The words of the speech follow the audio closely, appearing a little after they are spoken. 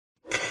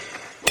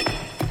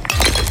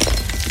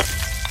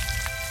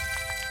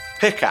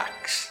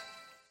Pickaxe.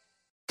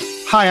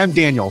 Hi, I'm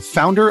Daniel,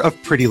 founder of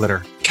Pretty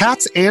Litter.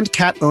 Cats and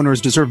cat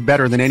owners deserve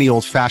better than any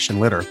old-fashioned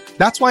litter.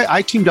 That's why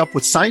I teamed up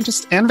with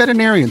scientists and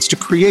veterinarians to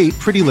create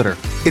Pretty Litter.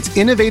 Its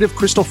innovative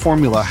crystal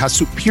formula has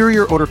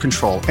superior odor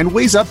control and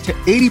weighs up to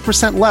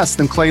 80% less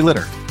than clay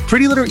litter.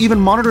 Pretty Litter even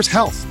monitors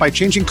health by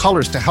changing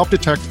colors to help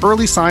detect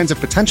early signs of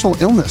potential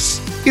illness.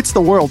 It's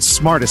the world's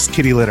smartest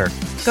kitty litter.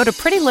 Go to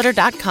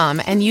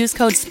prettylitter.com and use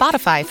code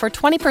SPOTIFY for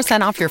 20%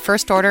 off your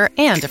first order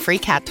and a free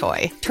cat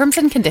toy. Terms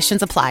and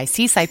conditions apply.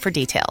 See site for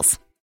details.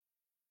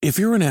 If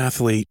you're an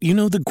athlete, you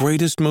know the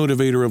greatest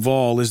motivator of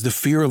all is the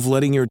fear of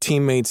letting your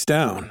teammates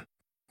down.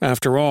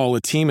 After all,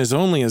 a team is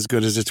only as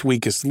good as its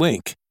weakest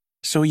link.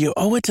 So you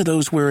owe it to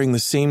those wearing the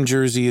same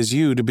jersey as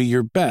you to be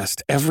your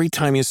best every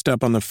time you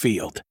step on the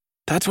field.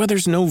 That's why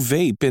there's no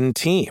vape in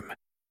team.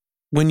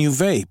 When you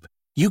vape,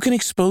 you can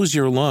expose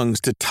your lungs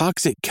to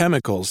toxic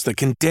chemicals that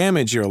can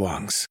damage your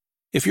lungs.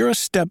 If you're a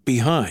step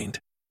behind,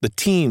 the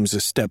team's a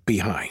step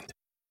behind.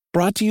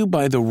 Brought to you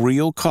by The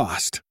Real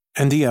Cost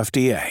and the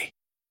FDA.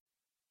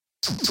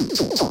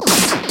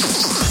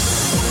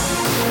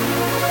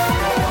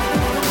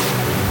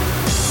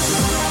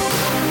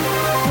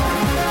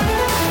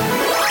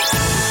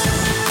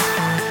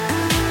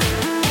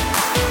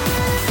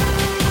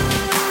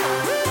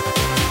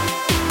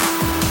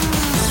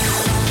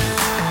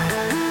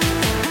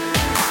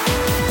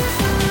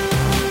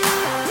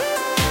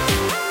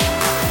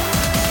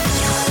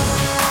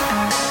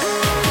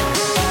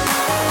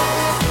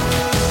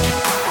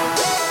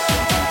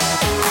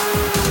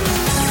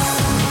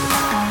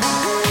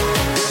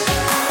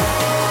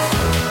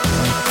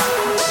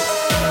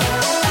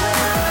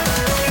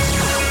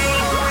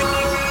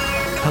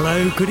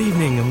 Hello, good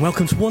evening, and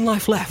welcome to One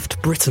Life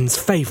Left, Britain's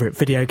favourite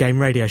video game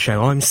radio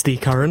show. I'm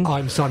Steve Curran.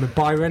 I'm Simon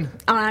Byron.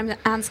 I'm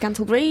Anne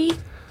Scantlebury. You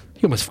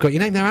almost forgot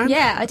your name there, Anne.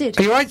 Yeah, I did.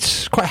 Are you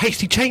right? Quite a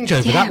hasty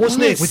changeover, that,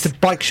 wasn't it? With the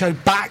bike show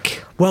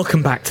back.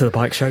 Welcome back to the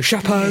bike show.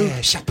 Chapeau.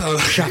 Yeah, chapeau.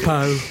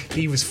 Chapeau.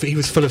 He was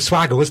full of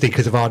swagger, wasn't he,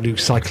 because of our new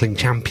cycling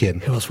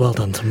champion. It was well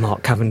done to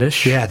Mark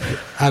Cavendish. Yeah,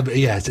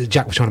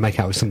 Jack was trying to make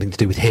out it was something to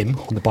do with him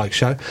on the bike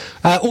show.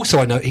 Also,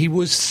 I know he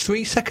was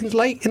 3 seconds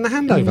late in the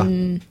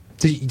handover.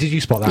 Did you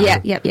spot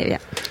that? Yeah.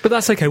 But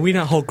that's okay, we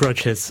don't hold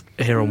grudges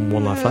here on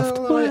One Life Left.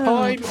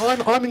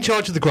 I'm in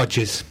charge of the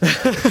grudges.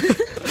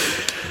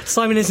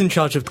 Simon is in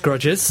charge of the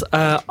grudges.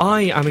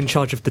 I am in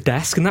charge of the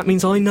desk, and that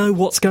means I know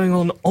what's going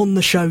on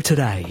the show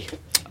today.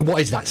 What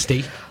is that,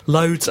 Steve?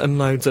 Loads and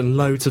loads and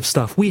loads of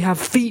stuff. We have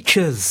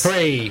features.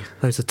 Hooray!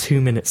 Those are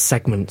 2-minute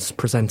segments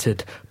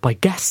presented by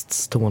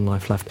guests to One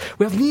Life Left.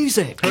 We have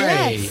music.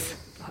 Hooray! Yes.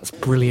 That's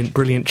brilliant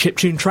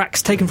chiptune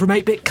tracks taken from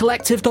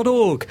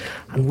 8bitcollective.org.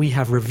 And we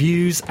have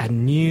reviews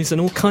and news and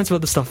all kinds of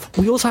other stuff.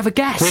 We also have a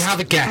guest. We have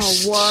a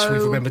guest. Oh, whoa.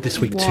 We've remembered this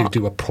week to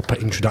do a proper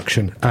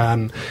introduction.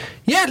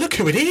 Yeah, look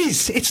who it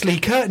is. It's Lee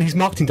Curtin, who's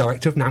marketing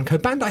director of Namco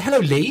Bandai. Hello,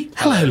 Lee.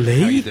 Hello, Lee.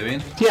 How are you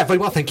doing? Yeah, very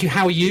well, thank you.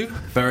 How are you?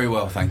 Very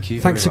well, thank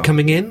you. Thanks for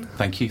coming in.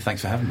 Thank you.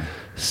 Thanks for having me.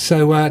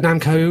 So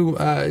Namco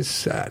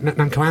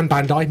and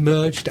Bandai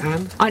merged,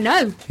 Anne. I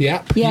know.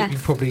 Yeah. Yeah. You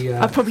probably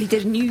I probably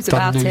did news done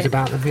about news it.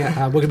 about them.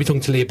 Yeah. We're going to be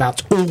talking to Lee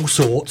about all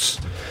sorts,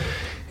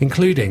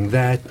 including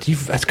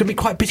it's going to be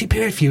quite a busy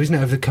period for you, isn't it,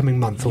 over the coming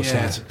month or so?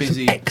 Yeah, it's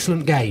busy. Some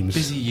excellent games.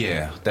 Busy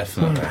year,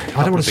 definitely. Right.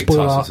 I don't want to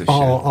spoil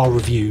our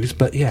reviews,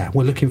 but yeah,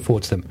 we're looking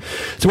forward to them.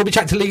 So we'll be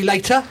chatting to Lee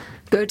later.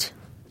 Good.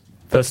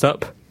 First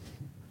up,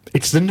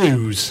 it's the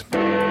news.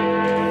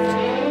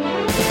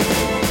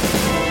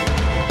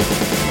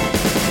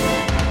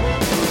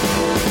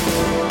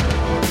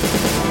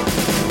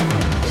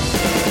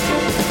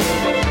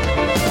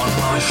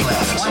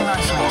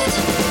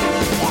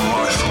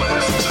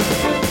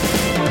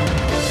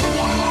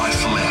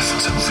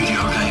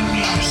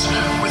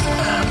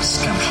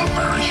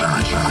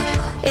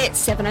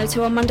 It's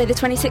 7:02 on Monday the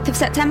 26th of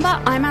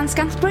September. I'm Anne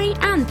Scantlebury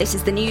and this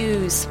is the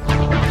news.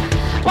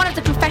 One of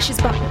the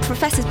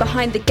professors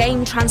behind the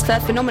Game Transfer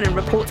Phenomenon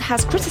report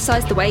has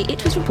criticised the way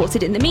it was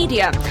reported in the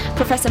media.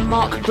 Professor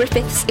Mark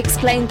Griffiths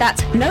explained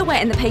that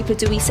nowhere in the paper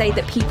do we say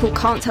that people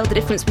can't tell the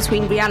difference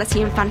between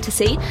reality and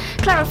fantasy.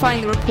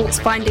 Clarifying the report's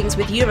findings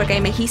with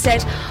Eurogamer, he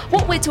said,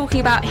 "What we're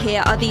talking about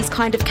here are these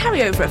kind of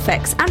carryover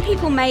effects, and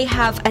people may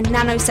have a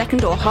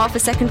nanosecond or half a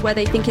second where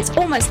they think it's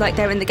almost like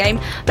they're in the game,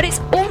 but it's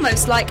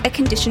almost like a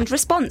conditioned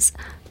response."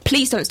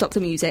 Please don't stop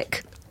the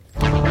music.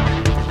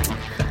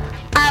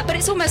 But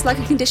it's almost like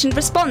a conditioned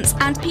response,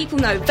 and people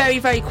know very,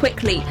 very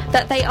quickly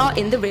that they are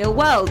in the real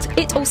world.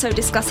 It also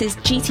discusses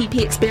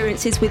GTP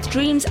experiences with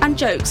dreams and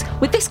jokes,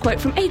 with this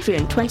quote from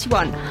Adrian,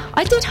 21.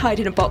 "I did hide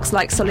in a box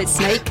like Solid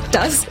Snake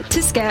does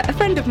to scare a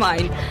friend of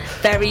mine."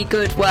 Very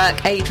good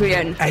work,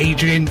 Adrian.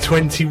 Adrian,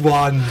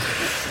 21.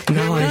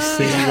 Now I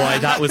see why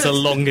that was a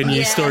longer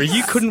news story.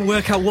 You couldn't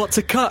work out what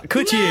to cut,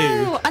 could you?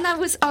 No, and I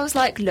was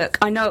like, look,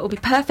 I know it will be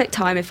perfect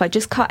time if I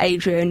just cut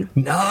Adrian.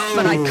 No,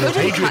 but I couldn't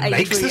Adrian cut Adrian.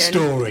 makes the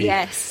story.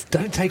 Yes.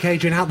 Don't take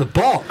Adrian out the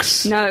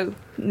box. No,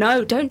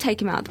 don't take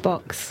him out of the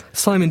box.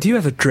 Simon, do you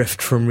ever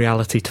drift from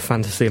reality to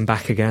fantasy and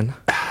back again?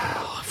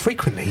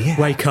 Frequently, yeah.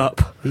 Wake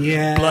up.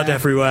 Yeah. Blood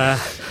everywhere.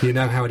 You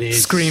know how it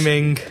is.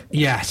 Screaming.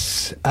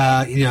 Yes.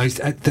 At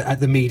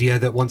the media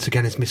that once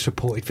again has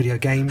misreported video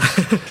games,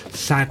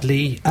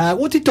 sadly.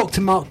 What did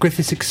Dr. Mark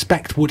Griffiths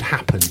expect would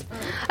happen?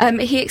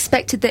 He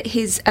expected that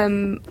his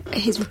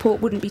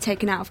report wouldn't be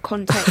taken out of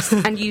context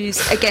and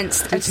used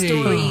against a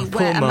story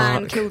where a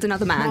man killed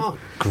another man. Mark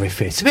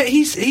Griffiths. But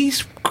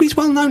he's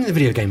well known in the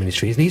video game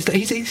industry, isn't he?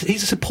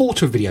 He's a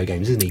supporter of video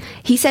games, isn't he?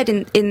 He said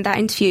in that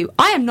interview,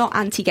 "I am not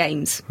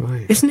anti-games."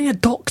 Right. Isn't he a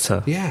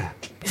doctor? Yeah.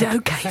 Is it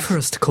okay for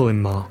us to call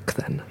him Mark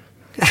then?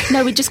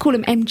 No, we just call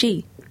him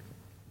MG.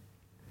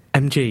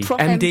 MG. Prof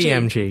MD,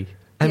 MG.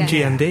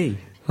 MD.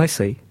 I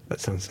see.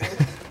 That sounds...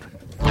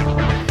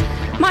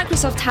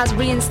 Microsoft has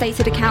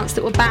reinstated accounts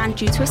that were banned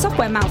due to a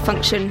software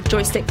malfunction.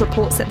 Joystick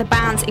reports that the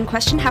bans in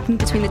question happened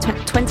between the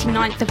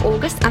 29th of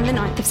August and the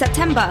 9th of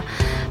September.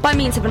 By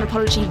means of an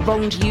apology,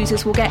 wronged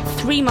users will get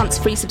 3 months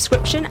free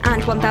subscription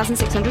and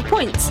 1,600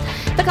 points.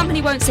 The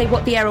company won't say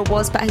what the error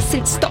was, but has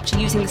since stopped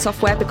using the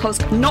software because,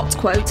 not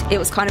quote, it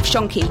was kind of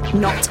shonky,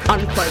 not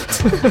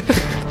unquote.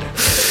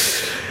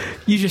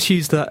 You just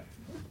used that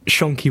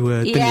shonky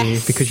word, didn't you?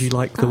 Because you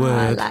like the word.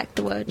 I like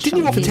the word. Didn't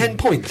you offer 10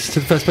 points to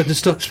the first person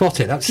to spot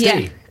it? That's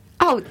Steve. Yeah.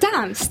 Oh,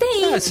 damn, Steve!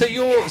 Yeah, so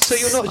you're not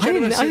as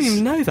generous. I didn't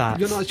even know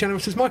that. You're not as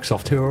generous as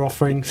Microsoft, who are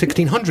offering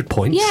 1,600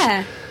 points.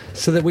 Yeah.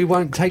 So that we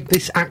won't take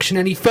this action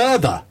any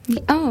further.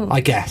 Oh.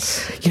 I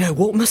guess. You know,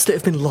 what must it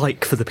have been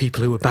like for the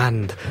people who were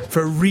banned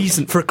for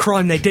a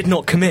crime they did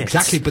not commit?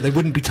 Exactly, but they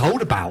wouldn't be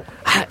told about.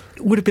 It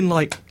would have been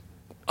like,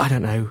 I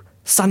don't know,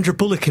 Sandra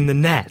Bullock in The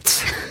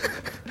Net.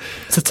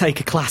 To take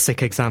a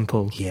classic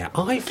example. Yeah,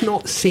 I've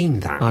not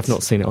seen that. I've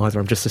not seen it either.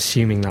 I'm just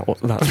assuming that's what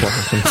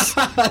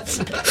happens.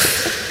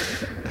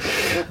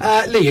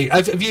 Lee,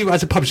 have you,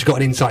 as a publisher, got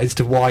an insight as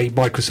to why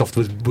Microsoft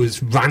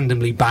was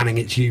randomly banning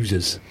its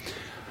users?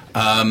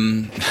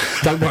 Don't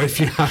worry if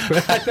you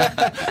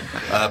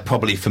have.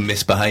 Probably for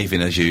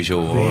misbehaving as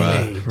usual,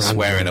 or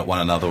swearing at one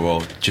another,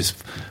 or just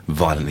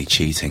violently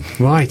cheating.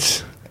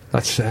 Right.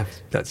 That's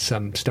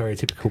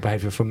stereotypical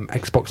behaviour from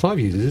Xbox Live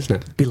users, isn't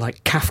it? Be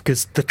like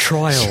Kafka's The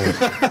Trial.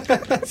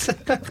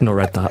 I've not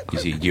read that. You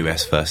see,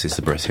 US versus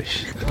the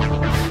British.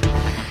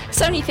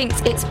 Sony thinks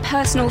its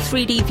personal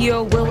 3D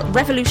viewer will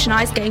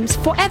revolutionise games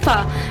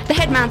forever. The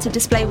head-mounted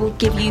display will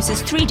give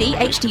users 3D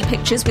HD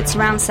pictures with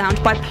surround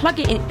sound by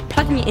plugging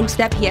it into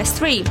their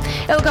PS3.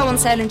 It will go on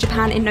sale in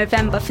Japan in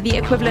November for the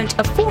equivalent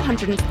of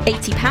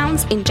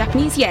 £480 in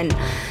Japanese yen.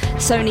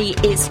 Sony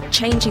is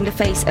changing the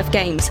face of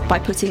games by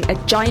putting a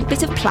giant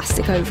bit of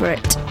plastic over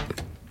it.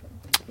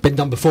 Been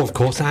done before, of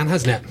course, Anne,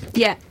 hasn't it?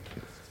 Yeah.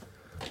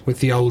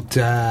 With the old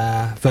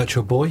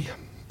Virtual Boy.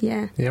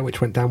 Yeah. Yeah, which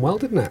went down well,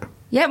 didn't it?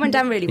 Yeah, it went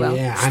down really well.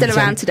 Yeah, Still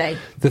around today.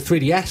 The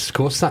 3DS, of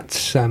course,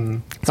 it's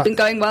been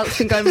going well. It's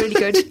been going really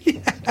good.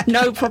 Yeah.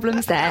 No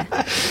problems there.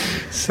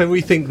 So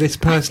we think this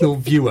personal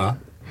viewer...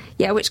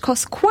 Yeah, which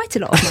costs quite a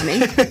lot of money.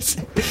 Do you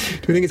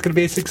think it's going to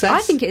be a success?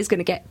 I think it is going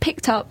to get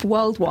picked up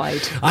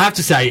worldwide. I have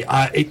to say,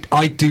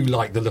 I do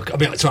like the look. I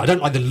mean, sorry, I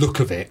don't like the look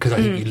of it because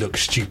I think you look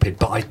stupid,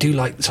 but I do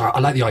like. Sorry,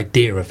 I like the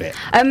idea of it.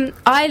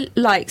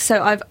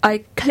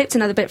 I clipped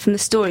another bit from the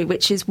story,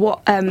 which is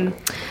what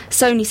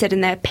Sony said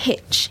in their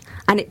pitch.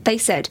 And they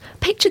said,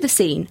 picture the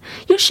scene.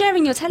 You're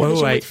sharing your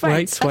television with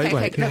friends. Wait.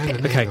 Okay.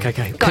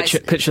 Guys,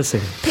 picture the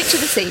scene. Picture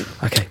the scene.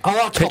 Okay. Are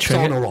our tops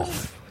on or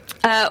off?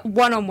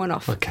 One on, one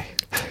off. Okay.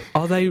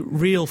 Are they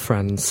real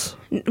friends?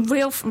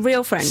 Real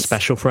friends.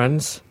 Special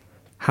friends?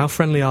 How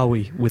friendly are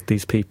we with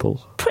these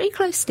people? Pretty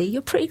close, Steve.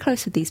 You're pretty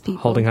close with these people.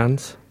 Holding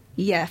hands?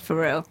 Yeah,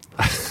 for real.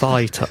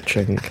 Thigh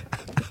touching?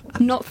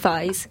 Not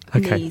thighs,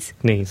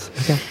 knees.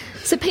 Okay.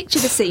 So picture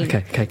the scene.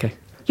 Okay.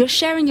 You're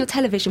sharing your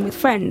television with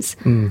friends,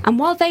 and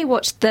while they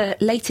watch the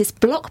latest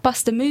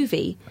blockbuster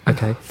movie,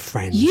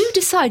 friends, you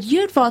decide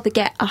you'd rather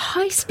get a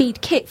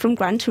high-speed kick from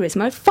Gran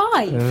Turismo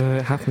 5.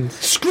 It happens.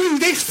 Screw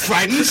this,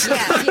 friends!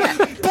 Yeah.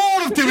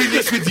 Bored of doing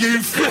this with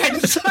you,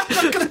 friends!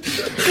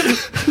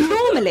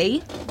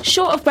 Normally,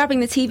 short of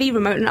grabbing the TV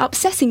remote and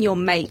upsetting your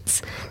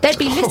mates, there'd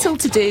be little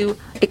to do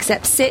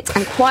except sit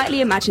and quietly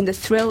imagine the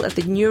thrill of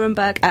the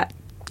Nuremberg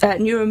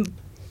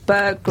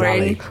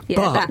grin.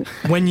 Yeah, but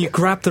when you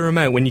grab the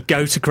remote, when you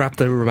go to grab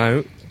the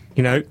remote,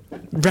 you know,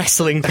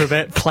 wrestling for a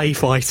bit, play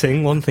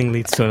fighting, one thing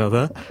leads to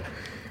another,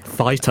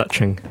 thigh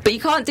touching. But you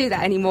can't do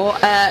that anymore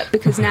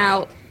because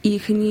now you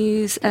can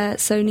use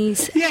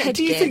Sony's headgear.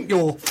 Do you think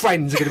your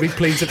friends are going to be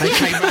pleased that they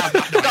came round?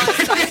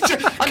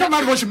 Come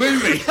round and watch a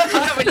movie. I'm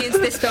not really into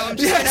this film.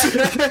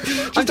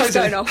 I'm just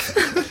going off.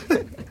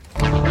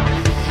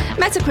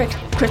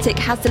 Metacritic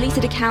has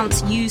deleted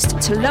accounts used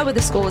to lower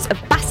the scores of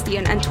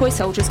Bastion and Toy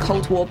Soldiers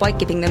Cold War by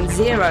giving them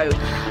 0.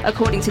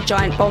 According to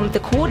Giant Bomb, the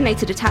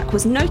coordinated attack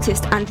was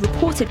noticed and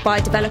reported by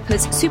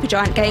developers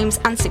Supergiant Games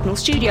and Signal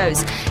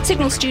Studios.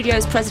 Signal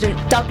Studios President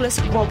Douglas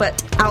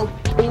Robert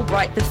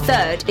Albright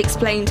III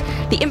explained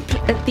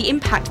the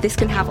impact this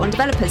can have on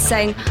developers,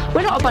 saying,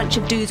 "We're not a bunch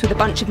of dudes with a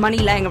bunch of money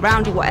laying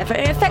around or whatever.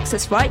 It affects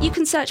us, right? You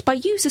can search by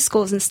user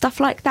scores and stuff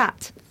like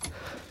that."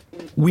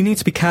 We need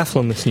to be careful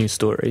on this news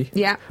story.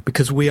 Yeah.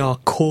 Because we are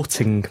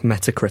courting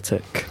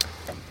Metacritic.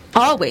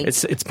 Are we?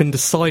 It's been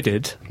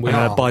decided We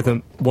are. by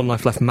the One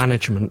Life Left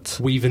management.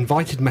 We've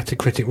invited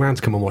Metacritic round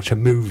to come and watch a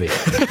movie.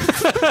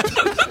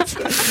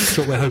 That's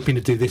what we're hoping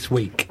to do this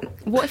week.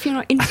 What if you're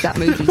not into that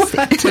movie?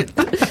 Sid?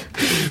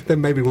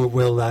 Then maybe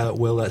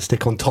we'll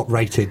stick on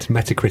top-rated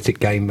Metacritic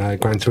game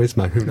Gran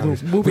Turismo. Who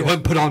knows? We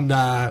won't put on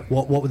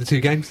what were the 2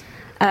 games?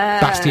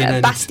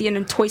 Bastion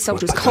and Toy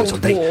Soldiers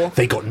Cold War.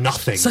 They got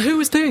nothing. So who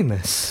was doing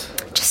this?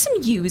 Just some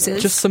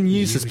users. Just some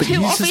users, but who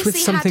users obviously with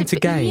something had to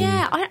gain.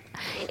 Yeah,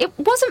 it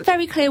wasn't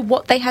very clear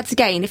what they had to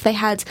gain. If they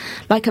had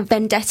like a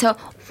vendetta,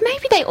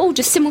 maybe they all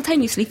just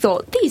simultaneously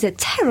thought these are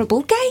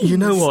terrible games. You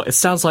know what? It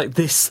sounds like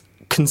this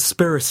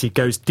conspiracy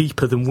goes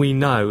deeper than we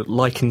know,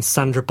 like in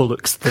Sandra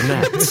Bullock's The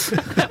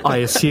Net, I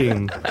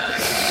assume.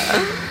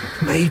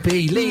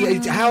 Maybe. Lee,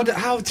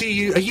 how do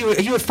you... Are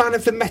you a fan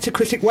of the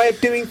Metacritic way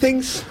of doing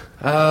things?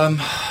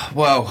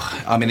 Well,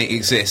 I mean, it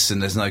exists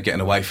and there's no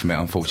getting away from it,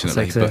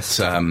 unfortunately. It But,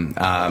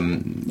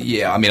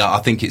 yeah, I mean, I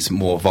think it's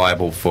more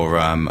viable for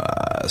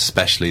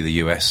especially the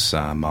US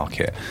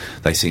market.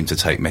 They seem to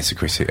take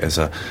Metacritic as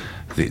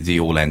the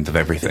all end of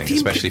everything,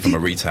 especially from a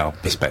retail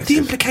perspective. The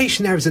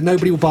implication there is that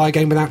nobody will buy a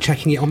game without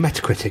checking it on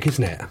Metacritic,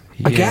 isn't it?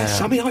 I Yeah. guess.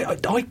 I mean,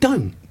 I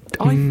don't.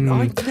 I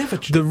never...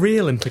 The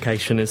real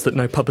implication is that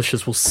no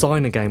publishers will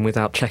sign a game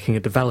without checking a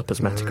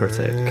developer's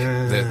Metacritic.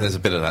 There's a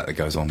bit of that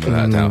goes on,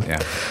 without a doubt,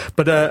 yeah.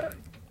 But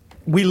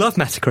we love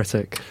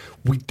Metacritic.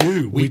 We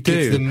do. We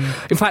do. give them...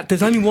 In fact,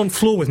 there's only one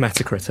flaw with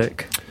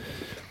Metacritic.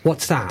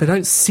 What's that? They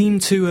don't seem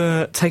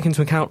to take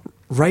into account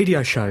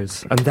radio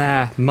shows and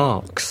their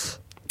marks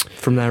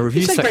from their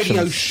review You say sections.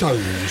 radio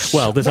shows.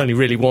 Well, there's only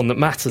really one that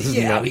matters, isn't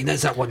yeah, there? I mean,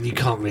 there's that one you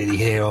can't really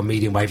hear on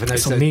medium wave. And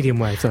It's on medium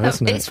wave, though,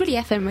 isn't it? It's really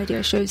FM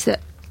radio shows that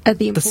are the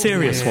The important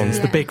serious ones,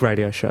 the Yeah. big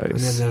radio And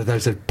shows. then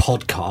there's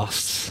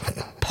podcasts.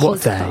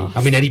 What they? Podcast.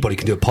 I mean, anybody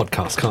can do a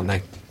podcast, can't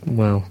they?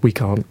 Well, we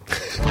can't.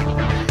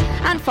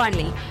 And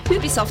finally,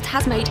 Ubisoft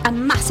has made a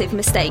massive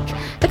mistake.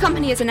 The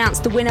company has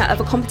announced the winner of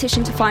a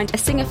competition to find a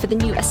singer for the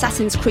new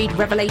Assassin's Creed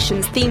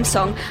Revelations theme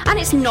song, and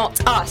it's not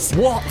us.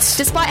 What?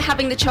 Despite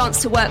having the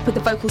chance to work with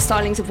the vocal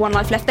stylings of One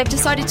Life Left, they've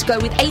decided to go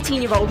with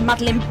 18-year-old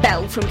Madeline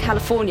Bell from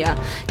California.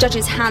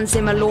 Judges Hans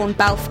Zimmer, Lorne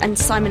Balfe and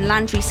Simon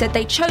Landry said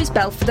they chose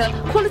Bell for the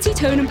quality,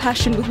 tone and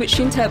passion with which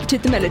she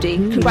interpreted the melody.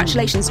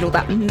 Congratulations and all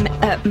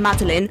that,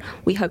 Madeline.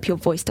 We hope your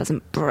voice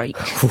doesn't break.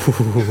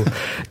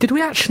 Did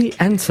we actually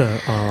enter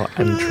our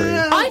entry?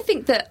 I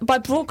think that by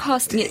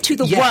broadcasting it to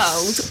the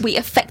Yes. world, we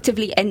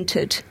effectively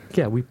entered.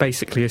 Yeah, we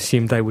basically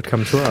assumed they would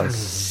come to us.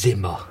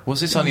 Zimmer.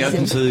 Was this only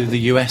open to the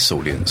US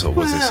audience, or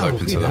was this Well,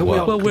 open to you the know,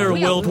 world? Well, we're a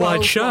We are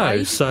worldwide show,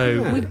 worldwide.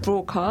 so We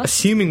broadcast.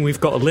 assuming we've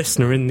got a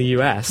listener in the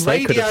US,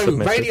 they could have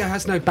submitted. Radio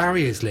has no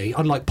barriers, Lee,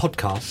 unlike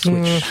podcasts,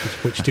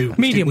 which do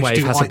Medium which wave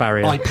do has a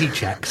barrier. IP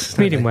checks. don't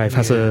Medium they? wave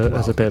has Yeah, a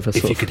well, bit of a if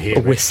sort you could of hear a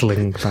it.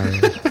 whistling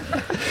barrier.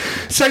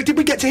 So, did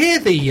we get to hear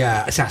the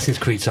Assassin's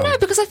Creed song? No,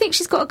 because I think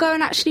she's got to go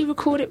and actually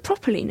record it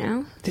properly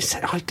now.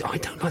 I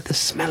don't like the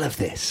smell of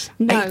this.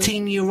 No.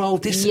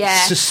 18-year-old, this Yeah,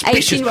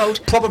 suspicious.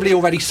 18-year-old. Probably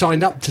already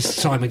signed up to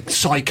Simon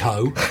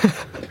Psycho.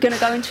 Gonna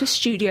go into a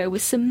studio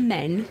with some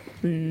men.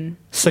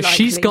 So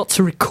she's Likely. got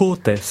to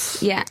record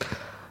this. Yeah.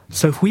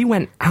 So if we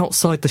went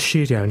outside the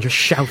studio and just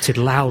shouted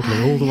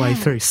loudly all the way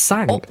through,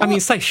 sang, I mean,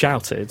 say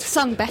shouted,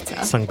 Sung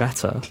better. sung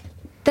better,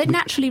 They'd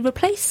naturally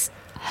replace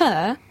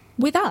her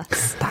with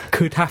us. that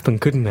could happen,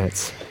 couldn't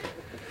it?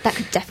 That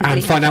could definitely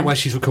And find out happen. where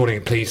she's recording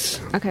it, please.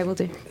 Okay, we'll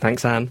do.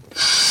 Thanks, Anne.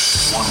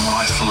 One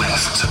Life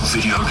Left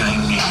video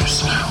game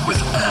news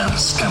with Anne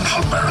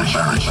Scantleberry.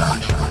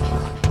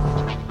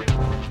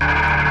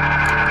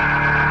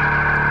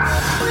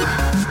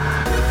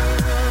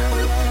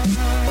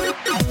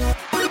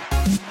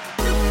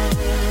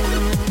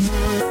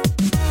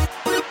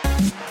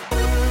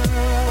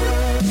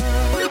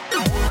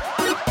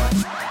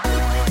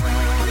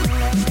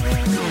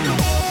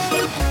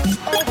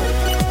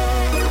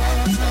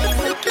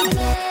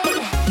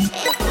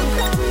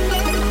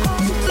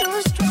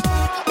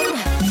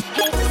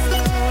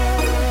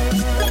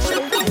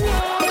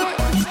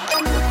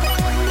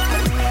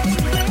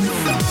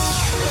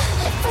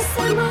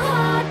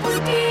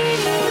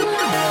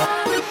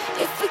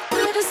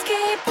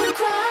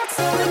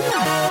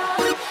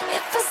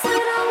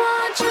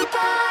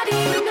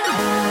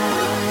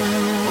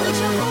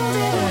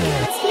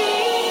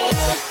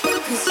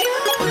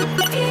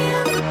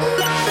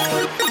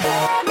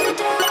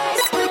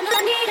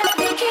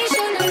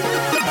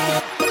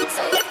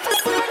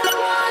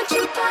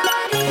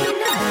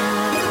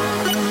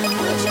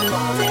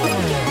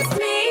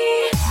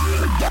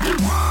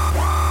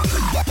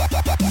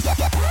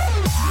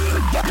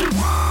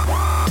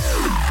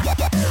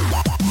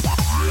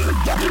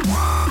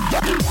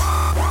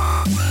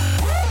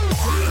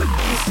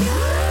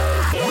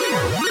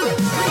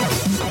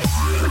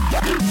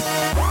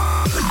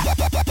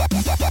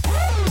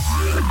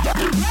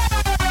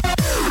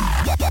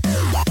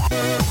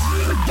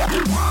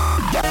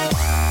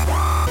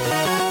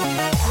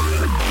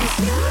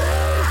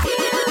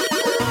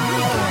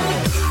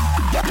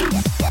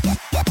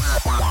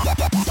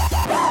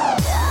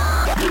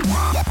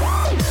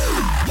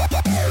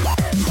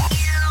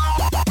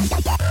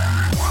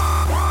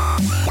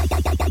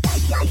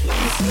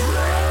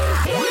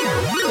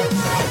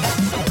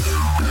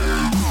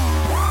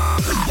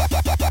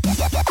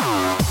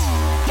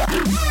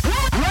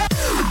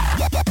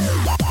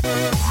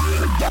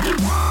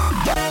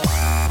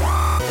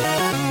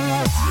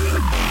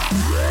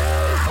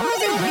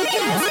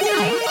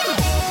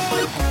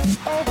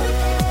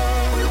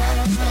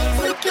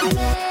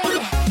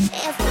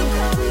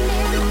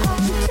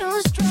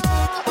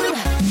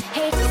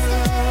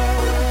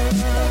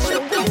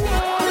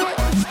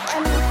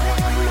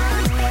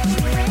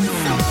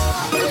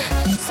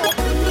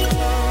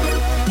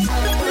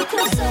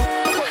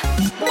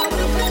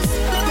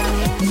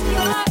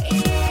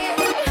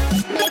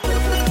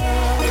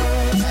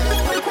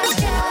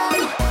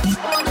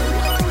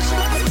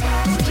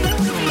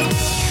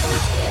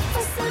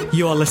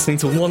 You are listening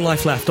to One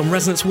Life Left on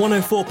Resonance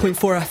 104.4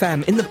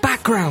 FM. In the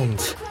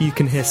background, you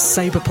can hear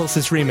Sabre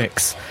Pulse's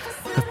remix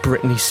of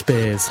Britney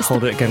Spears'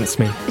 Hold It Against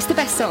Me. It's the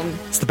best song.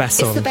 It's the best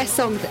song. It's the best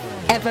song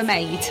ever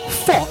made.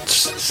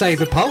 FOTS,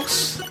 Sabre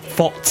Pulse.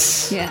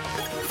 FOTS. Yeah.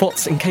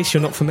 FOTS, in case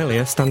you're not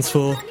familiar, stands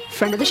for...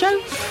 Friend of the show.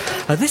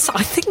 I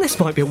think this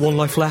might be a One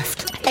Life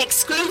Left.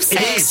 Exclusive.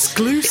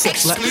 Exclusive,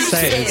 let's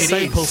say.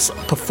 Sabre Pulse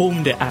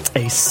performed it at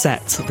a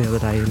set the other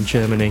day in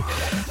Germany.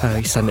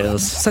 He sent it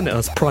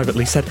us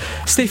privately, said,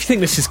 Steve, you think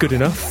this is good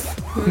enough?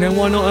 You know,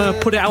 why not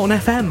put it out on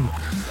FM?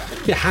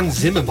 Yeah, Hans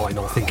Zimmer might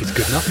not think it's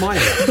good enough, might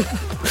he?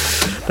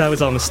 That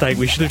was our mistake.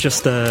 We should have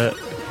just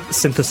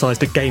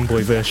synthesised a Game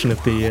Boy version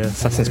of the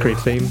Assassin's Creed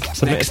theme.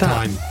 Next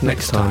time.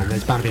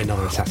 There's bound to be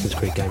another Assassin's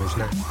Creed game, isn't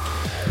there?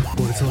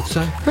 Would have thought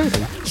so.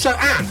 So,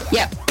 Anne.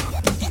 Yep.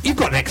 You've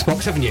got an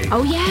Xbox, haven't you?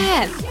 Oh,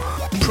 yeah.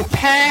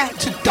 Prepare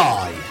to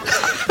die.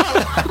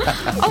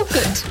 Oh,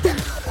 good.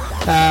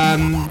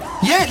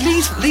 Yeah,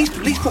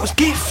 Lee's brought us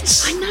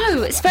gifts. I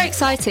know, it's very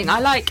exciting. I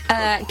like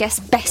guess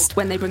best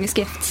when they bring us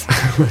gifts.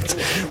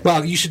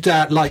 Well, you should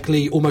like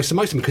Lee almost the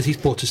most of them because he's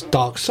brought us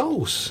Dark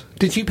Souls.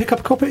 Did you pick up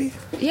a copy?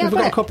 Yeah, Have we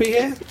got a copy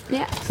here?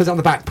 Yeah. It says on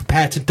the back,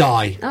 prepare to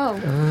die. Oh,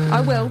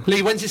 I will.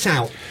 Lee, when's this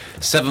out?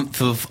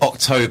 7th of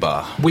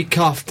October. Week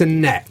after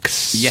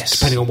next. Yes.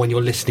 Depending on when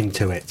you're listening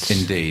to it.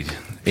 Indeed.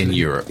 In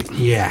Europe.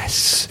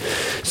 Yes.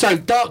 So,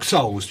 Dark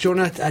Souls, do you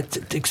want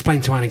to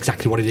explain to Anne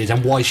exactly what it is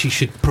and why she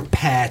should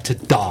prepare to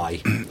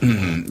die?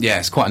 Yeah,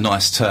 it's quite a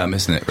nice term,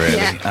 isn't it, really?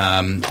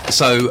 Yeah.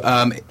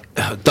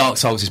 Dark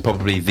Souls is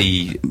probably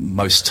the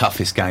most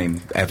toughest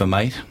game ever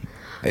made,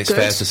 it's Good.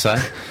 fair to say.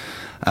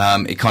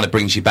 It kind of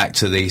brings you back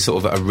to the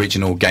sort of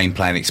original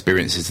gameplay and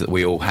experiences that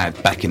we all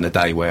had back in the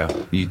day where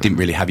you didn't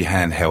really have your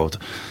hand held.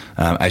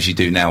 As you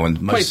do now, and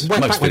most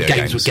back when video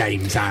games were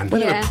games, Anne.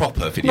 Well, they Yeah. were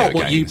proper video Not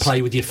games. what you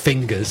play with your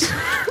fingers,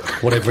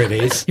 whatever it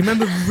is. You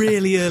remember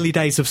really early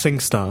days of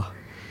SingStar?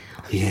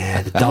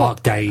 Yeah, the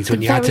dark days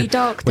when The you had very to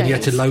dark when you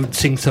had to days. load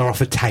SingStar off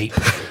a tape.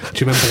 Do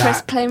you remember Press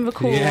that? play and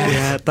record.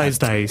 Yeah, those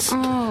days.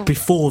 Oh.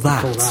 Before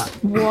that. Before that.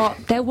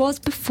 What? There was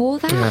before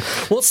that? Yeah.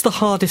 What's the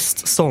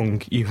hardest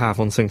song you have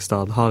on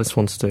SingStar? The hardest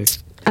one to do?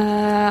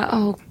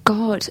 Oh,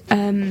 God.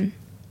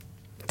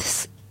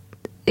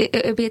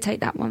 It'll be a Take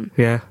That one.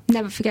 Yeah.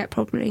 Never Forget,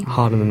 probably.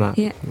 Harder than that.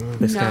 Yeah.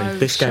 This No,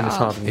 game is shut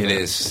harder than It that.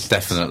 is,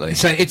 definitely.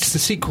 So it's the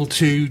sequel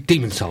to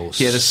Demon Souls.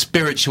 Yeah, the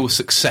spiritual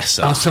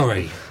successor, Oh,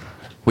 sorry.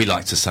 we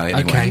like to say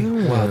anyway. Okay.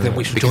 Well, then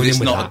we should Because join it's in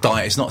with not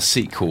that. it's not a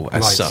sequel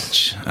as Right.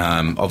 such.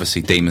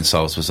 Obviously, Demon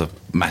Souls was a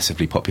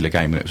massively popular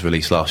game when it was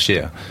released last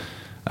year.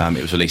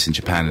 It was released in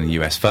Japan and the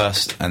US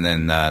first, and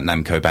then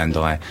Namco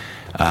Bandai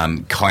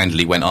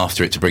kindly went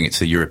after it to bring it to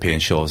the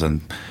European shores,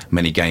 and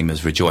many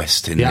gamers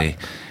rejoiced in Yeah.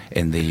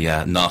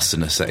 the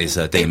nastiness that is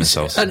Demon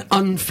Souls. An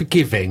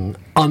unforgiving,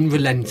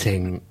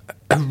 unrelenting,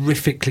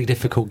 horrifically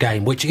difficult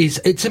game,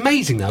 it's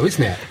amazing though,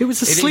 isn't it? It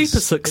was a It sleeper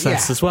is.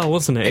 success Yeah. as well,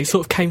 wasn't it? It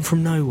sort of came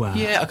from nowhere.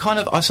 Yeah,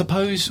 I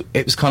suppose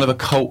it was kind of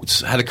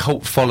had a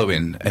cult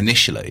following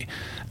initially,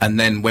 and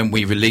then when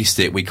we released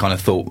it, we kind of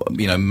thought,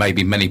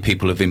 maybe many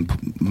people would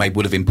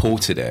have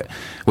imported it,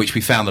 which we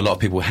found a lot of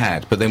people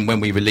had. But then when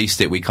we released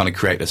it, we kind of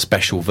created a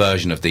special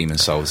version of Demon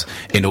Souls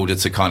in order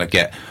to kind of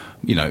get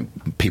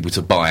people to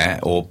buy it,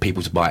 or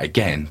people to buy it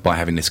again by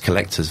having this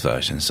collector's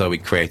version. So we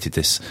created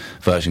this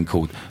version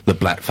called the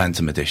Black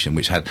Phantom Edition,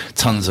 which had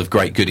tons of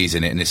great goodies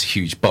in it in this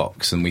huge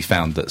box, and we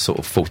found that sort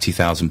of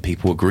 40,000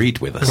 people agreed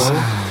with us.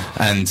 Wow.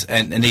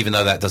 And even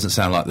though that doesn't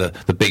sound like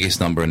the biggest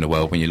number in the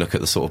world, when you look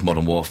at the sort of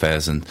Modern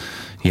Warfares and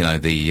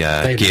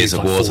the Gears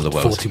of Wars of the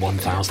world,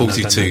 41,000,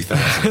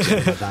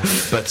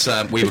 42,000. But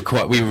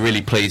we were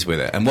really pleased with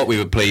it, and what we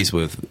were pleased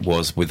with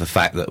was with the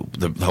fact that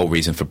the whole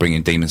reason for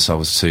bringing Demon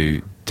Souls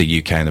to the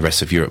UK and the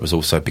rest of Europe was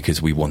also because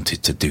we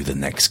wanted to do the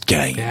next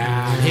game.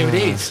 Yeah, and here it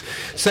is.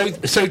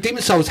 So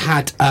Demon Souls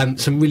had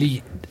some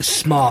really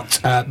smart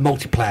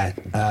multiplayer.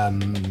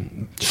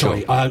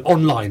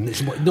 Online.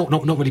 It's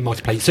not really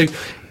multiplayer. So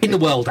in the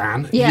world,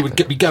 Anne, Yeah. you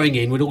would be going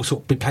in, we'd all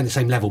sort of be playing the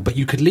same level, but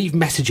you could leave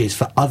messages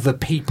for other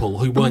people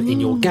who weren't in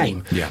your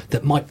game Yeah.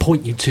 that might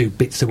point you to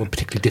bits that were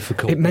particularly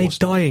difficult. It made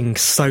dying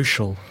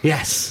social.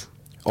 Yes.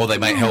 Or they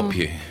may help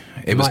you.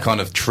 It was Right.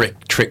 kind of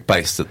trick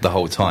based the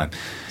whole time.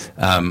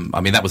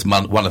 That was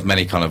one of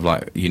many kind of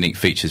like unique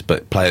features,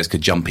 but players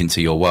could jump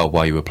into your world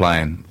while you were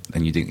playing,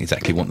 and you didn't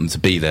exactly want them to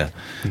be there,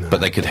 but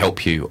they could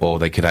help you, or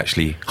they could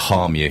actually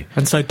harm you.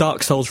 And so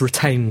Dark Souls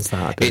retains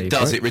that, I believe, It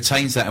does. right? It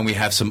retains that, and we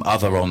have some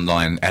other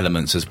online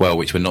elements as well,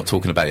 which we're not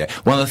talking about yet.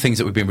 One of the things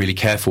that we've been really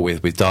careful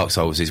with Dark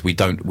Souls is we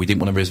didn't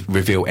want to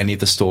reveal any of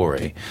the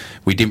story.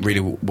 We didn't really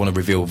want to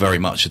reveal very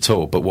much at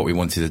all. But what we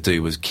wanted to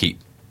do was keep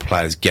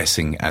players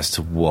guessing as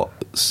to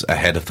what's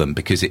ahead of them,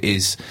 because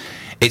it's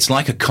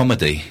like a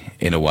comedy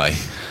in a way.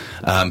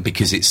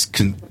 Because it's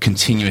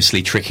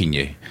continuously tricking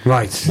you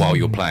Right. while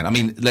you're playing. I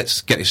mean, let's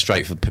get it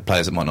straight for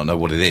players that might not know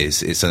what it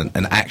is. It's an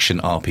action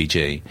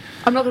RPG.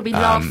 I'm not going to be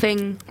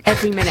laughing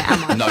every minute,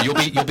 am I? No, you'll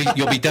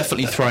be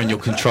definitely throwing your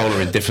controller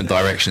in different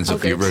directions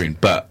of your good. rune,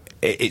 but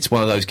it's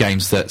one of those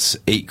games that's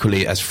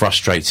equally as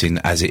frustrating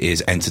as it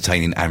is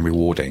entertaining and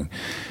rewarding.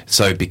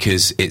 So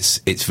because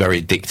it's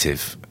very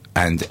addictive,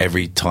 and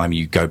every time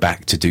you go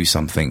back to do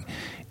something,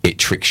 it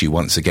tricks you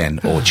once again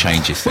or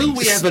changes things. Will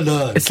we ever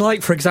learn? It's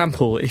like, for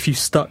example, if you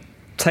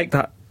take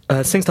that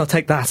SingStar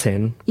take that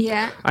in,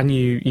 and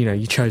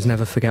you chose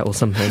Never Forget or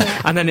something,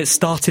 and then it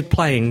started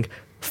playing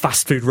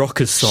Fast Food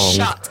Rockers song.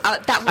 Shut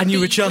up! That would and you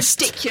be were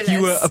just ridiculous.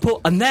 you were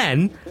and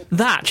then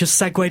that just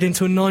segued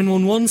into a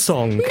 911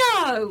 song.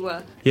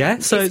 No. Yeah,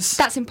 so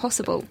that's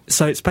impossible.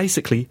 So it's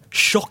basically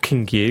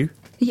shocking you.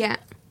 Yeah.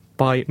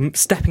 By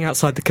stepping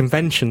outside the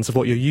conventions of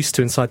what you're used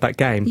to inside that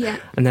game,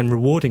 and then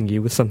rewarding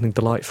you with something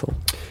delightful.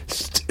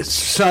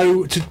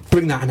 So, to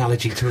bring that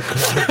analogy to a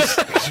close,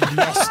 you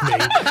lost me.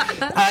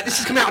 This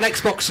has come out on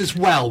Xbox as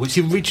well, which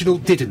the original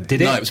didn't,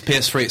 did it? No, it was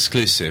PS3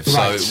 exclusive.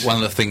 Right. So one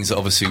of the things that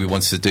obviously we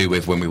wanted to do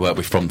with when we worked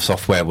with From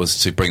Software was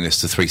to bring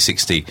this to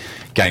 360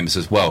 games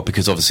as well,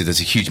 because obviously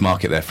there's a huge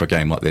market there for a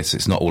game like this.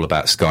 It's not all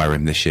about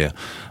Skyrim this year.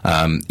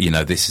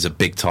 This is a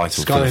big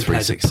title for the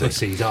 360.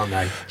 Pussies, aren't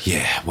they?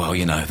 Yeah, well,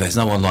 there's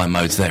no online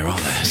modes there, are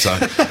there? So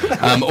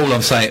all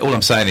I'm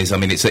saying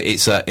is,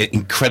 it's an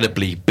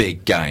incredibly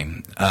big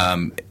game.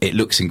 It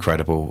looks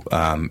incredible.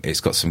 It's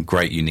got some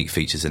great unique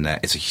features in there.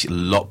 It's a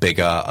lot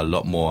bigger, a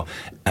lot more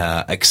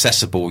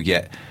accessible,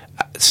 yet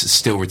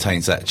still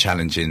retains that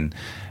challenging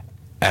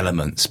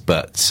elements.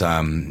 But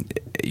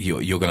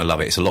you're going to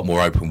love it. It's a lot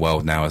more open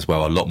world now as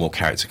well. A lot more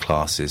character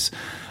classes,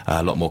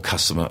 a lot more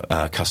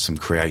custom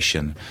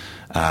creation.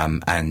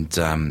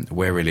 And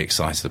we're really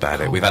excited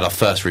about it. We've had our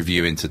first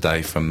review in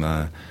today from.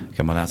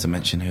 Am I allowed to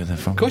mention who they're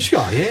from? Of course you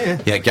are.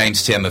 Yeah. Yeah,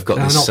 Games TM have got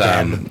this.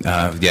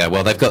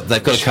 Well, they've got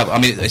a cover.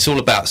 It's all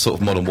about sort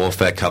of Modern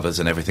Warfare covers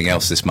and everything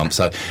else this month.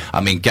 So,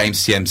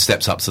 Games TM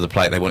steps up to the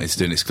plate. They wanted to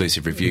do an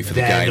exclusive review for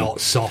the game. They're not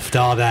soft,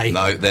 are they?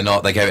 No, they're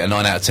not. They gave it a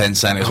 9 out of 10,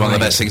 saying it was one of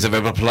the best things I've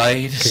ever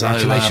played.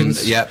 Congratulations.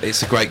 So,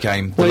 it's a great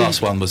game. The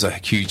last one was a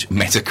huge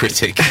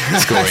Metacritic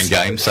scoring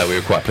game, so we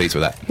were quite pleased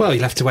with that. Well,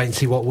 you'll have to wait and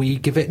see what we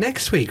give it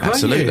next week,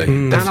 won't you? Absolutely.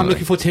 And I'm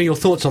looking forward to hearing your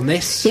thoughts on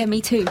this. Yeah,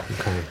 me too.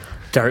 Okay.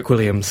 Derek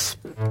Williams.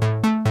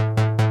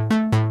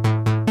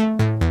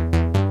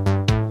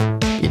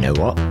 You know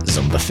what?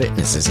 Zumba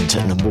Fitness isn't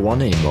at number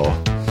 1 anymore.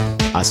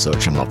 As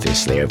such, I'm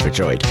obviously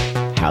overjoyed.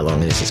 How long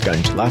this is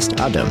going to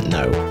last, I don't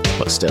know.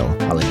 But still,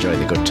 I'll enjoy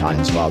the good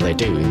times while they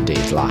do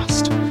indeed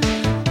last.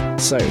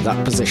 So,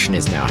 that position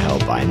is now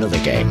held by another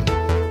game.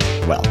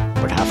 Well,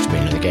 would have to be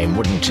another game,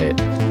 wouldn't it?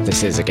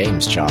 This is a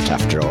games chart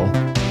after all.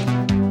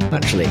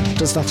 Actually,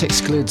 does that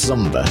exclude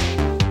Zumba?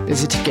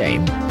 Is it a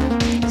game?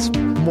 It's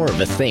more of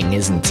a thing,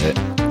 isn't it?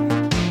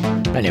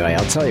 Anyway,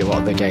 I'll tell you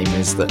what the game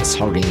is that's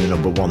hogging the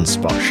number 1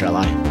 spot, shall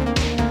I?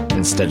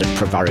 Instead of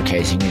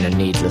prevaricating in a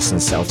needless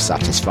and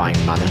self-satisfying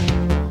manner.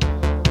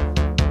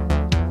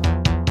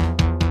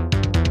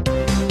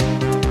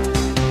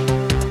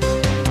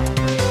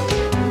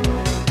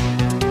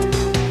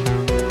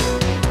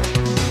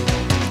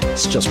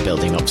 It's just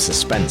building up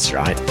suspense,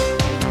 right?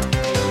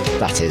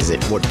 That is,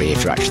 it would be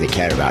if you actually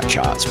care about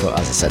charts, but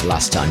as I said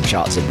last time,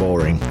 charts are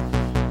boring.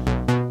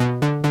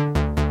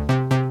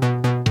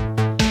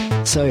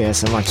 So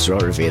yes, I might as well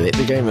reveal it.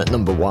 The game at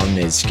number 1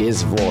 is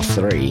Gears of War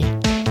 3,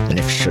 and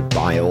if you should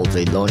buy all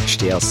the launch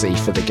DLC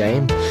for the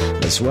game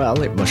as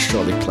well, it must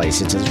surely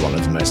place it as one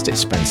of the most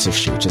expensive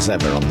shooters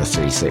ever on the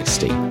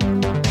 360.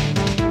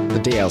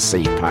 The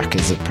DLC pack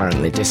is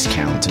apparently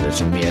discounted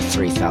at a mere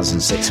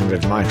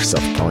 3,600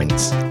 Microsoft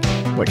points,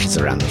 which is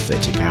around the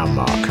 £30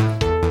 mark.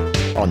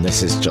 On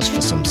this is just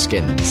for some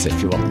skins.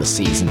 If you want the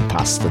season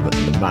pass, the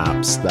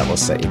maps, that will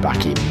set you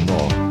back even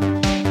more.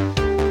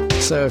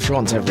 So if you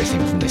want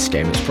everything from this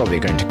game, it's probably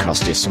going to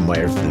cost you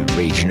somewhere in the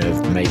region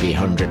of maybe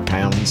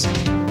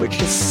 £100,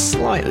 which is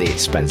slightly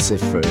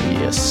expensive for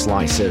a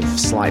slice of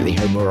slightly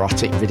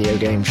homoerotic video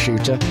game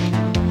shooter.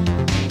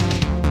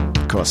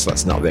 Of course,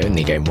 that's not the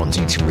only game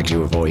wanting to rid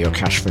you of all your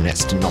cash for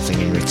next to nothing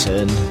in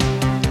return.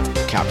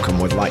 Capcom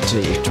would like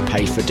you to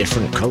pay for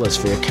different colours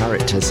for your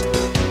characters.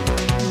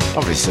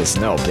 Obviously there's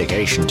no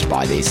obligation to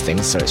buy these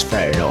things, so it's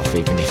fair enough,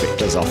 even if it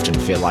does often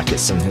feel like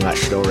it's something that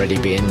should already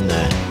be in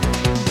there.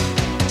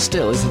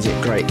 Still, isn't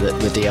it great that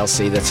the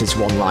DLC that is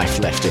One Life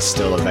Left is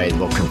still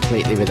available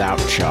completely without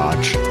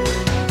charge?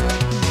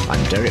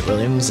 I'm Derek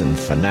Williams, and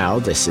for now,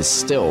 this is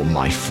still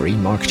my free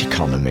market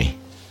economy.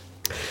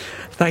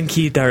 Thank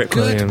you, Derek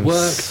Williams. Good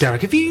work,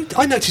 Derek.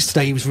 I noticed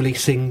today he was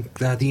releasing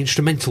the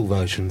instrumental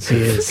versions. He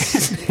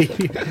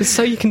is.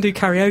 So you can do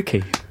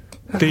karaoke.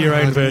 Do your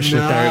own version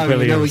of Derek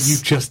Williams. You know what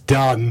you've just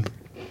done.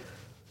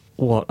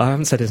 What? I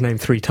haven't said his name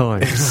 3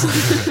 times.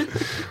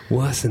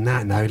 Worse than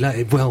that, no.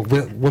 Well,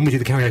 when we do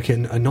the karaoke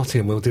in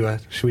Nottingham,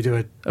 should we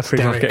do a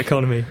free market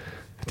economy?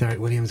 A Derek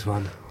Williams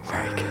one.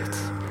 Very good.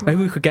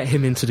 Maybe we could get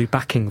him in to do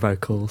backing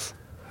vocals.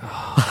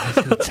 Oh,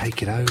 he's going to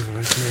take it over,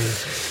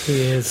 isn't he?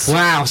 He is.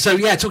 Wow. So,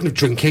 yeah, talking of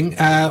drinking,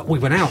 we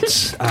went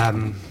out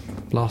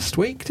last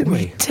week, didn't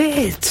we? We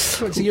did.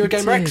 Went to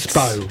Eurogamer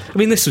Expo. I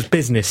mean, this was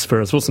business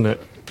for us, wasn't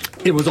it?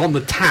 It was on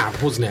the tab,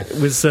 wasn't it?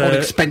 It was on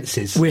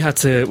expenses. We had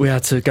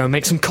to go and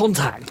make some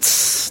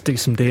contacts, do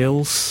some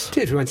deals.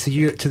 We went to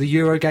the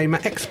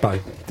Eurogamer Expo.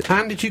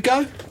 Anne, did you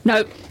go?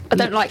 No, I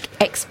don't like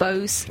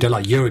expos. You don't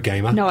like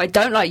Eurogamer? No, I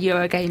don't like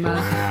Eurogamer.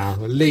 Wow.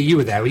 Lee, you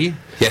were there, were you?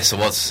 Yes, I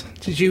was.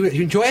 Did you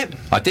enjoy it?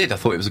 I did. I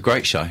thought it was a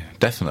great show,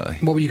 definitely.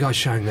 What were you guys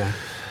showing there?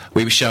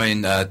 We were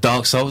showing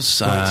Dark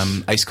Souls,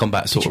 Ace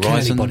Combat Assault Did you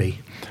Horizon. kill anybody?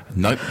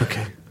 Nope.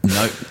 Okay.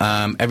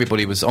 No,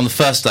 everybody was on the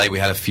first day. We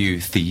had a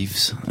few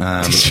thieves.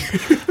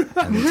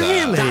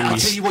 Really? I'll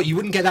tell you what, you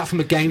wouldn't get that from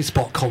a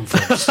GameSpot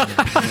conference. No,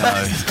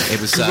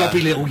 it was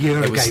grubby little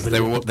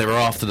Eurogamer. They were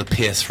after the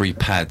PS3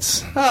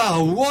 pads.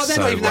 Oh, what? They're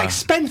not even that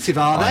expensive,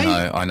 are they?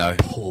 I know.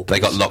 Poor They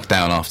got locked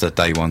down after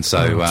day one.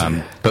 So,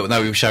 dear. but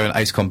no, we were showing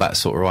Ace Combat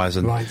Assault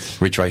Horizon, Right.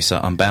 Ridge Racer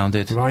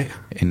Unbounded, Right.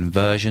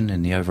 Inversion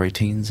in the over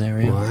 18s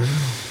area. Wow.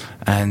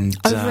 And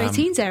Over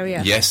 18s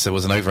area? Yes, there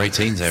was an over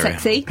 18s area.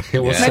 Sexy. It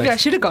was Maybe sexy. I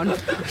should have gone.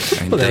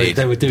 Well, Indeed.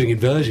 they were doing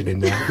Inversion in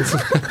there.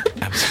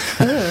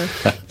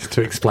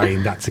 To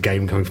explain, that's a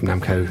game coming from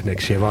Namco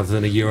next year rather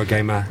than a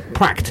Eurogamer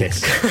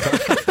practice.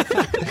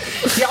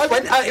 Yeah, I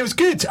went. It was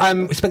good.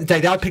 We spent the day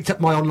there. I picked up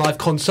my OnLive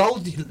console.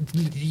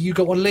 You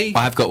got one, Lee?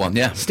 I have got one,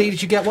 yeah. Steve,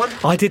 did you get one?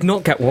 I did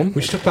not get one.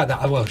 We should talk about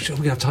that. Well, we're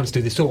going to have time to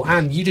do this all.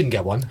 Anne, you didn't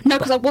get one. No,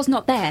 because I was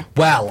not there.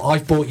 Well,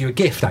 I've bought you a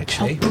gift,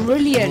 actually.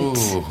 Brilliant.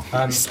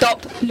 Ooh.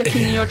 Stop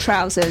looking in your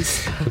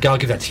trousers. Okay, I'll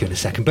give that to you in a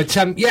second. But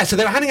yeah, so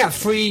they were handing out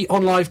free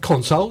OnLive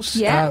consoles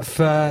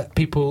for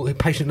people who are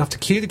patient enough to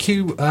queue. The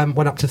queue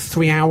went up to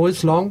 3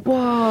 hours long.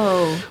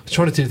 Whoa. I was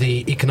trying to do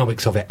the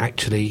economics of it,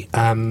 actually.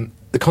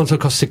 The console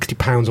costs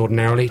 £60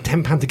 ordinarily,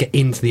 £10 to get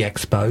into the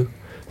expo,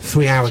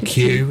 3 hour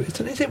queue.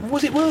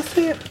 Was it worth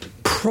it?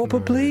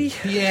 Probably.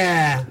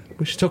 Yeah,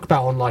 we should talk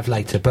about OnLive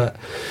later, but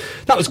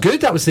that was good.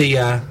 That was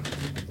the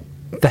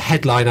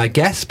headline, I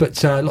guess,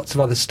 but lots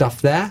of other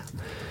stuff there.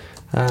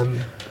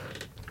 And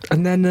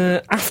then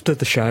after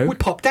the show, We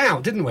popped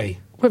out, didn't we?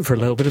 went for a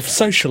little bit of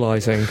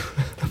socialising.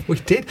 We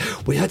did.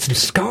 We heard some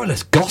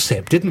scurrilous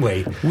gossip, didn't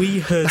we? We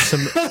heard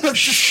some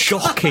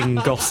shocking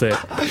gossip.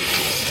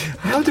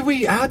 How do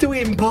we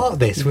impart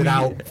this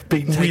without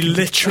being taken? We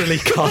literally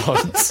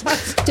can't.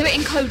 Do it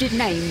in coded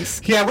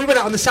names. Yeah, we went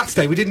out on the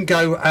Saturday. We didn't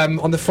go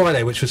on the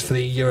Friday, which was for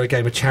the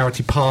Eurogamer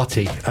charity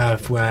party,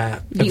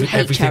 where You hate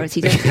everything, charity,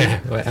 don't you? Yeah,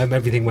 where,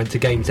 everything went to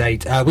Games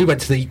Aid. We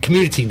went to the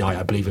community night,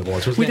 I believe it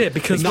was. Wasn't We it? did,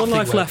 because Nothing One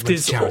Life went- Left went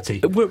is to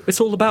charity. It's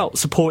all about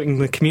supporting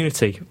the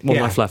community. One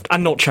Yeah. Life Left,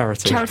 and not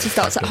charity. Charity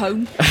starts at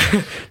home.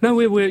 No,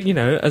 we're you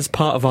know, as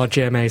part of our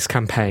GMA's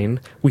campaign,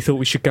 we thought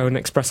we should go and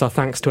express our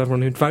thanks to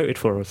everyone who'd voted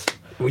for us.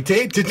 We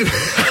did, didn't we?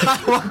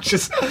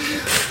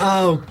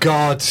 Oh,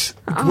 God.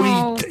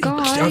 Oh,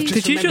 guys.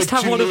 Did you just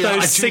have one of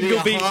those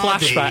single beat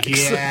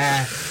flashbacks?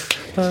 Yeah.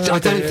 I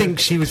don't think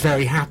she was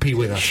very happy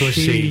with us, was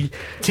she?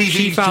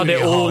 She found it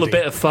Julia all Hardy. a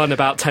bit of fun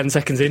about 10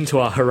 seconds into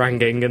our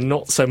haranguing and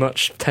not so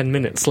much 10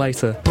 minutes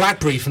later.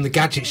 Bradbury from the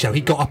Gadget Show,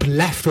 he got up and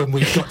left when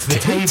we got to the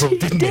table,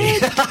 didn't he?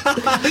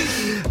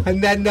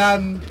 And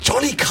then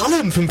Johnny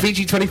Cullum from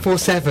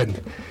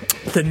VG247.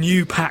 The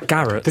new Pat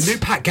Garrett. The new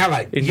Pat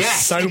Garrett. In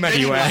yes, so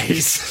many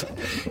ways.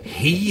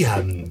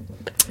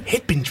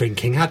 He'd been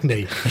drinking, hadn't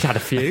he? He'd had a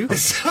few.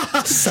 He's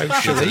a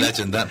Socially.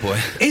 legend, that boy.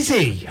 Is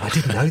he? I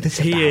didn't know this.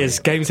 He about is.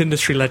 him. Games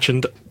industry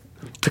legend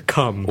to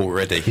come.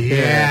 Already.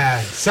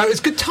 Yeah. So it was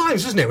good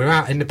times, wasn't it? We were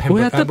out in the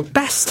Pembroke. We had the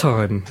best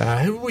time.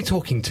 Who were we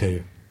talking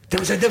to? There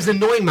was an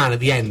annoying man at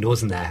the end,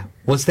 wasn't there?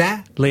 Was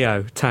there?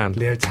 Leo Tan.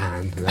 Leo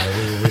Tan.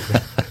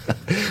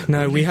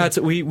 No, we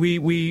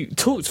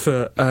talked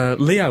for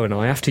Leo and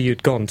I, after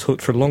you'd gone,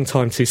 talked for a long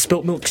time to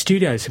Spilt Milk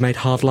Studios, who made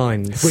Hard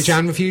Lines. Which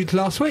Anne reviewed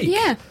last week.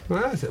 Yeah.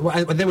 Well,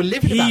 they were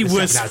living He about the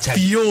was 7 out of 10.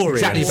 furious.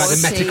 Exactly, about the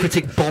Was he?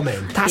 Metacritic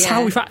bombing. That's Yeah.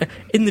 how we found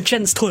in the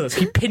gents' toilets.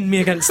 He pinned me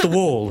against the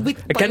wall, By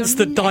against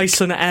the your neck.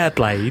 Dyson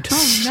Airblade.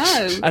 Oh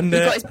no. And, He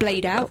got his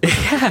blade out.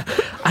 Yeah,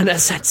 and I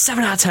said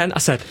 7 out of 10. I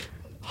said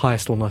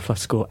highest One Life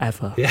Left score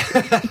ever. Yeah.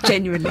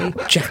 Genuinely.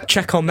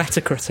 Check on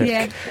Metacritic.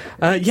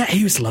 Yeah.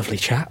 He was a lovely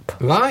chap.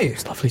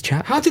 Right. Lovely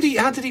chap. How did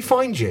he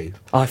find you?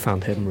 I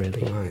found him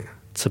really Right.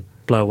 to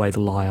blow away the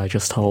lie I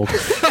just told.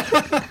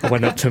 I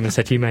went up to him and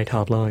said, "You made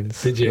Hard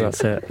Lines." Did you?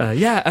 That's it.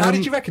 Yeah. How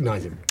did you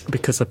recognise him?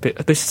 Because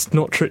this is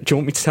not true. Do you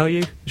want me to tell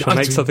you? Should I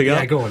make something up?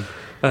 Yeah, go on.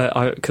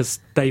 Because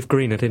Dave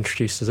Green had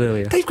introduced us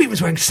earlier. Dave Green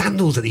was wearing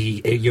sandals at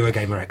the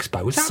Eurogamer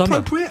Expo. Was that Summer.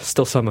 appropriate?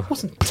 Still summer.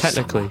 Wasn't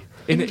technically. summer.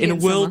 In a Indian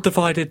world summer.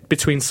 divided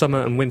between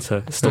summer and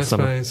winter, it's still I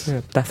summer. suppose.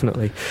 Yeah,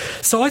 definitely.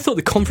 So I thought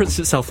the conference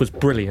itself was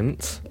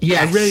brilliant.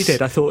 Yes. I really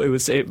did. I thought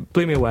it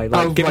blew me away.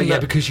 Like, Oh, given right, yeah,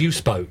 that- because you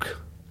spoke.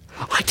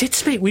 I did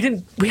speak. We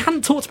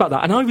hadn't talked about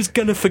that, and I was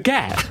going to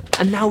forget,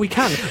 and now we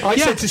can. I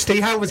yeah. said to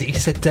Steve, how was it? He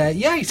said,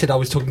 he said I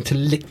was talking to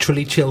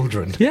literally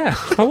children. Yeah,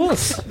 I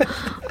was.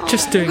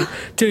 Just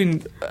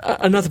doing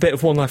another bit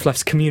of One Life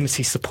Left's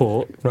community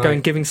support,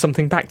 Right. giving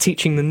something back,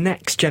 teaching the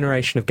next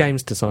generation of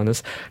games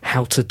designers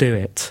how to do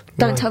it.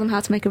 Don't tell them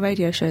how to make a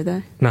radio show,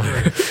 though. No,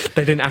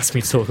 they didn't ask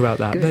me to talk about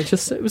that. Good.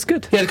 It was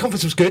good. Yeah, the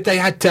conference was good. They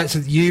had so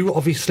you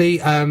obviously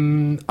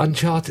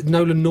Uncharted.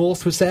 Nolan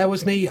North was there,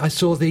 wasn't he? I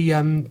saw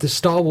the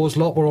Star Wars Wars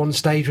lot were on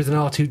stage with an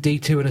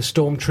R2-D2 and a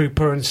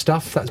Stormtrooper and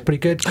stuff. That was pretty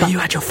good. Oh, you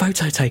had your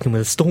photo taken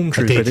with a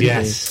Stormtrooper, didn't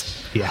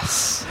yes. You?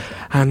 Yes.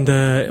 And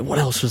what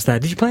else was there?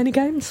 Did you play any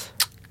games?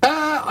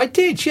 I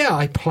did, yeah.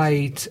 I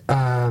played... did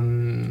I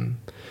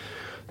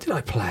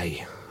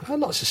play?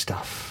 Lots of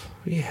stuff,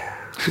 yeah.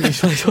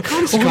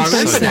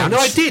 Skyrim now. No,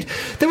 I did.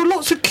 There were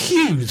lots of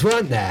queues,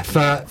 weren't there,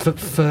 for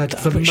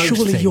most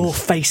surely things. your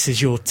face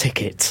is your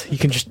ticket. You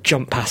can just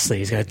jump past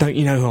these. Go, don't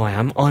you know who I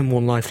am? I'm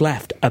One Life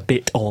Left. A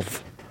bit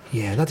of.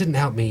 Yeah, that didn't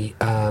help me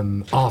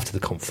after the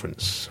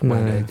conference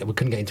when we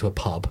couldn't get into a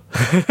pub.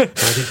 I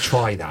did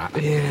try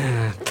that.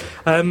 Yeah.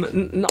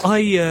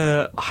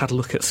 I had a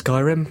look at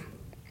Skyrim.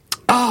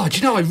 Oh, do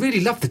you know, I really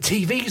loved the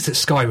TVs that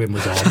Skyrim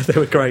was on. They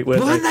were great,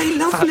 weren't they?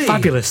 Lovely?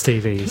 Fabulous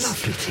TVs.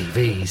 Lovely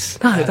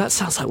TVs. No, that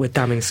sounds like we're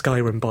damning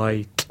Skyrim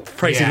by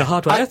praising the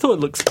hardware. I thought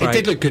it looks great. It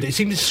did look good. It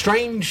seemed a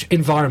strange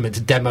environment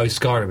to demo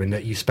Skyrim in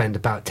that you spend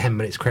about 10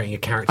 minutes creating a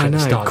character at the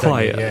start.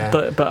 Quite. Yeah.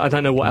 But I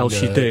don't know what else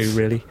you do,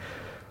 really.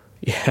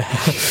 Yeah,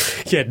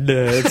 yeah,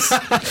 nerds.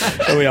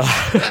 There we are.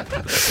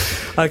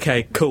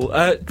 Okay, cool.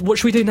 What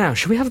should we do now?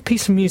 Should we have a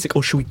piece of music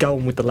or should we go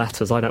on with the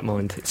letters? I don't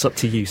mind. It's up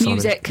to you, Simon.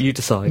 Music. You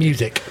decide.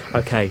 Music.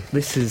 Okay,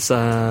 this is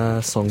a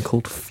song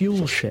called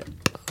Fuel Ship.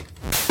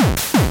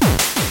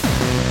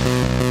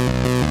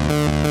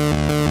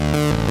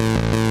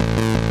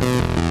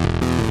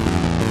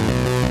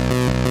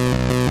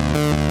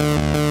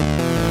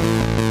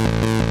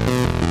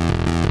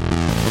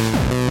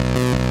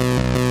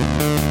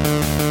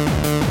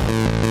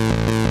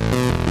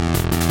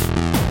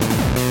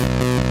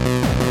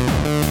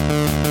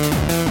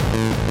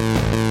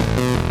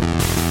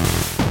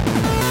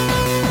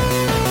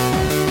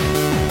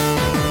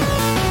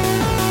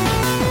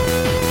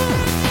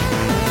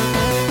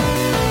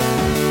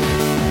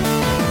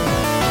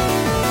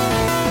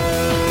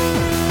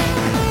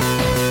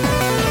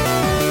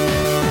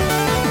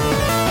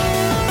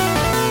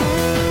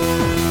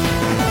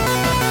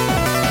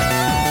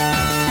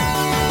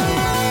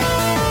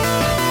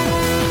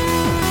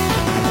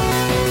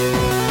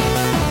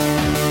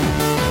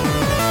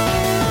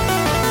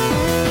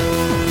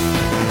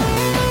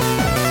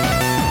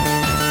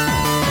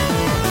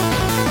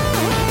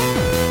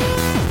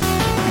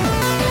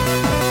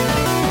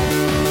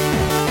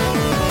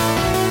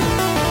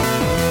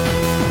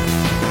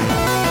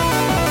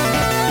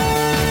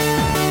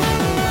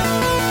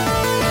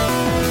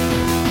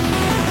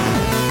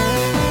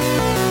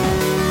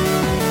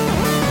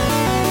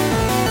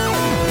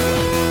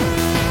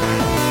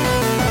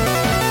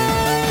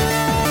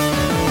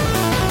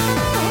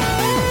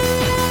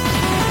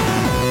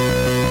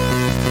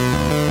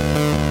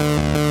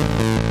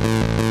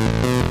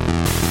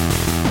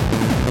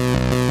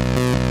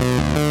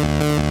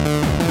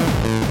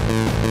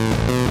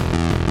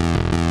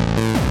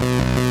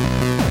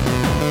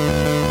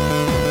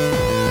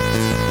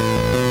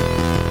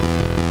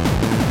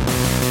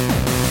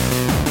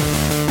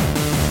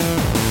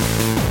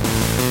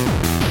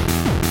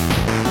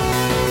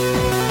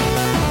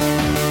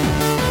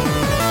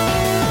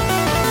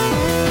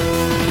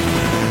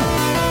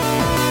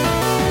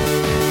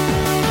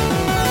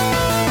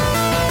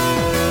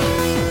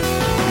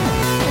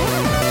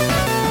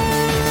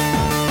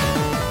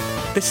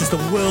 This is the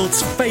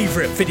world's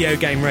favourite video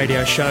game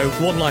radio show,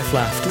 One Life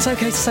Left. It's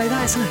okay to say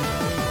that, isn't it?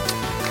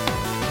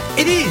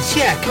 It is,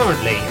 yeah,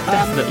 currently.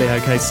 Definitely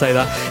okay to say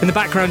that. In the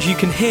background you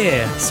can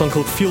hear a song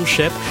called Fuel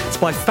Ship. It's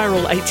by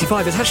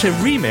Feral85. It's actually a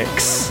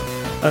remix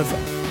of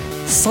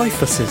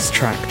Cyphus's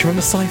track. Do you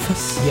remember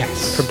Cyphus?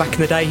 Yes. From back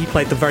in the day, he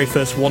played the very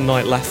first One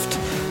Night Left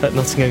at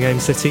Nottingham Game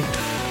City.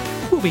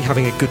 We'll be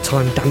having a good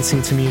time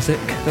dancing to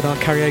music at our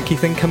karaoke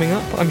thing coming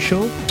up, I'm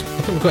sure.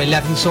 I think we've got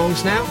 11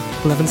 songs now.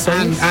 11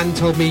 songs? Anne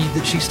told me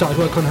that she started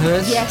work on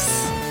hers.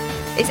 Yes.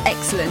 It's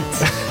excellent.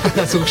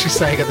 That's all she's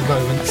saying at the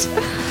moment.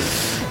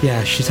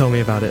 Yeah, she told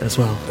me about it as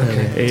well.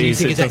 Okay. Do you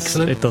think it's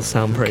excellent? It does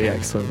sound pretty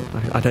excellent.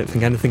 I don't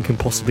think anything can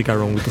possibly go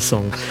wrong with the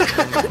song.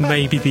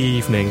 Maybe the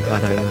evening, I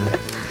don't know.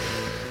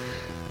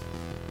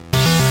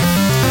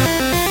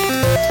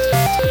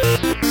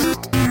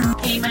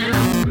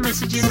 Email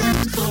messages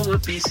for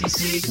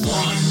BCC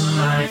One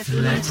Life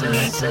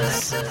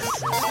Letters.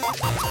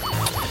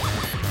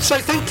 So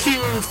thank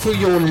you for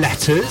your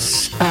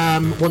letters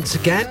once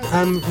again.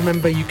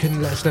 Remember, you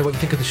can let us know what you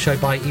think of the show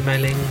by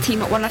emailing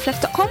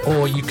team@onelifeleft.com,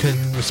 or you can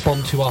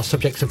respond to our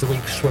subjects of the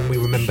weeks when we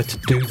remember to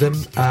do them.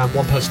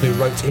 One person who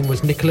wrote in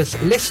was Nicholas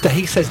Lister.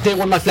 He says, Dear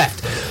One Life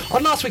Left,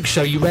 on last week's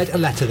show you read a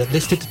letter that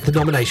listed the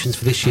nominations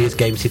for this year's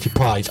Game City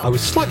Prize. I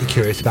was slightly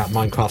curious about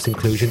Minecraft's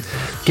inclusion,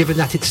 given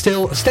that it's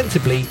still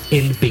ostensibly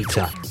in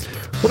beta.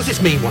 What does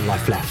this mean, One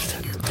Life Left?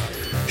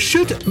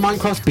 Should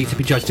Minecraft's beta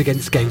be judged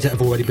against games that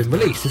have already been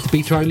released? Is the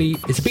beta really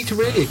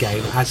a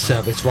game as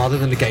service rather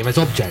than a game as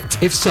object?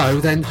 If so,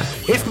 then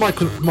if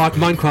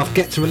Minecraft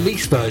gets a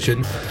release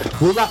version,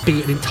 will that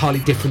be an entirely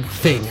different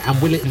thing?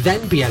 And will it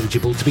then be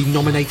eligible to be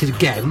nominated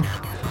again?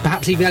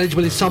 Perhaps even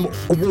eligible in some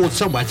award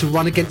somewhere to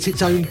run against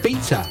its own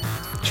beta?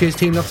 Cheers,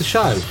 team, love the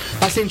show.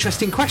 That's an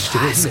interesting question,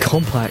 isn't it? It's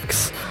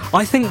complex.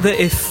 I think that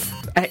if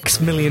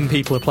X million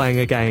people are playing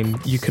a game,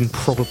 you can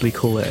probably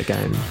call it a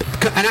game.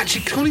 And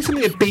actually, calling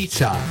something a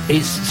beta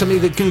is something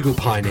that Google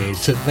pioneered,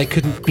 so that they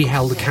couldn't be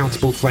held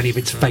accountable for any of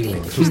its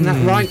failings. Wasn't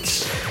that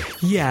right?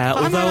 Yeah, Am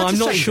I although allowed I'm to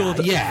not say sure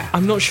that? Yeah.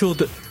 I'm not sure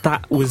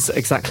that was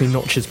exactly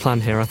Notch's plan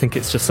here. I think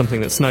it's just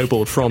something that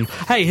snowballed from,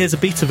 hey, here's a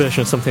beta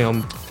version of something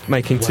I'm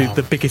making to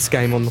the biggest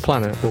game on the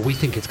planet. Well, we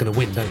think it's going to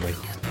win, don't we?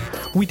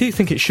 We do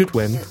think it should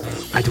win.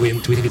 And do we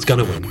think it's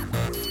going to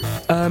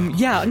win?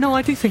 Yeah, no,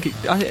 I do think it.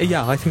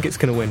 I think it's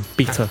going to win.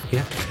 Beta.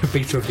 Yeah,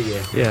 beta of the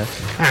year. Yeah.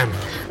 Anne.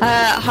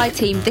 Hi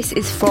team, this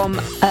is from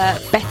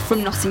Beth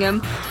from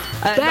Nottingham,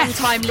 long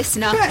time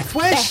listener. Beth,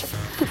 where's Beth.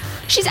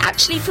 She's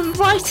actually from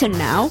Brighton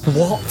now.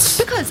 What?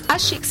 Because,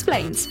 as she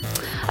explains,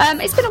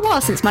 it's been a while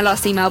since my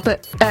last email,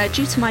 but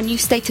due to my new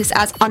status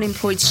as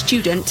unemployed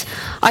student,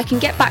 I can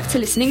get back to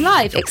listening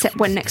live, except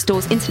when next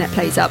door's internet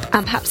plays up,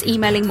 and perhaps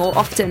emailing more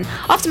often.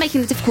 After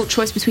making the difficult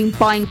choice between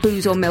buying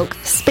booze or milk,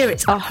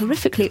 spirits are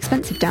horrifically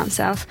expensive down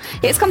south.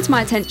 It's come to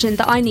my attention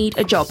that I need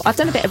a job. I've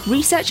done a bit of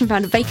research and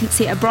found a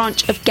vacancy at a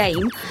branch of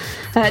Game.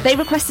 They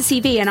request a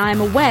CV, and I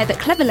am aware that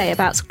clever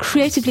layabouts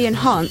creatively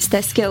enhance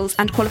their skills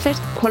and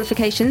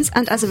qualifications,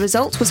 and as a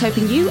result was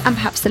hoping you and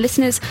perhaps the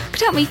listeners could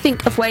help me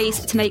think of ways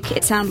to make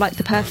it sound like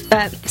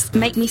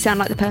make me sound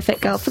like the perfect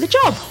girl for the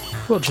job.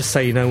 Well, just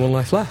say you know One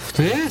Life Left.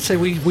 Yeah, so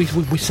we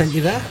sent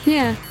you there.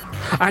 Yeah.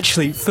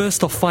 Actually,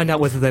 first off, find out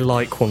whether they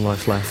like One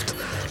Life Left.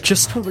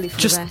 Just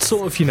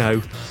sort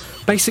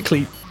of,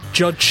 basically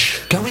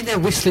judge. Go in there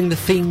whistling the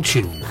theme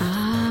tune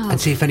and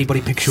see if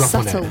anybody picks you up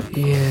on Subtle. it.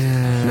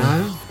 Yeah.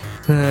 No?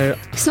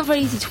 It's not very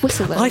easy to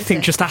whistle, though. I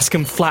think just ask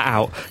them flat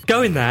out.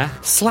 Go in there,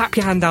 slap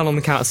your hand down on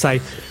the counter,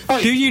 say,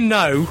 do you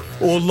know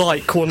or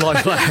like One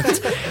Life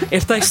Left?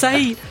 If they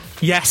say,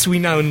 yes, we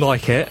know and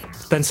like it,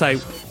 then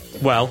say,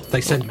 well,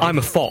 I'm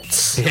a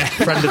FOTS,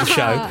 friend of the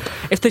show.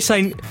 If they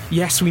say,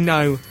 yes, we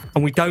know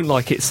and we don't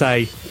like it,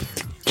 say,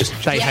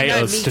 they hate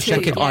us. Just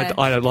check it.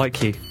 I don't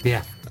like you.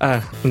 Yeah.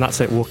 And that's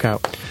it, walk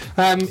out.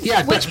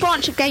 Which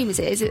branch of Game is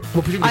it? Is it?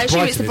 Well, I assume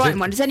Brighton, it's the Brighton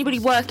one. Does anybody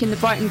work in the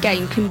Brighton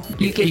Game? Can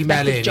you give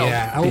email Beth a in? job?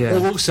 Yeah.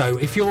 Or also,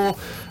 if you're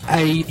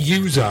a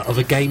user of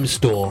a game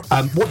store,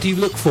 what do you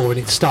look for in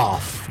its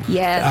staff?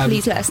 Yeah,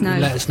 please let us know.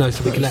 Let us know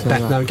so we can let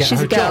Beth know and get She's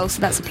her a girl, job.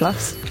 so that's a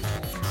plus.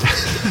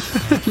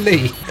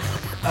 Lee.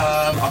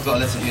 I've got a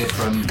letter here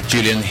from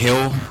Julian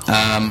Hill.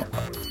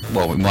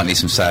 Well, we might need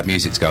some sad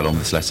music to go along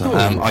with this letter.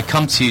 I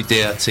come to you,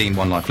 dear Team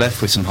One Life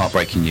Left, with some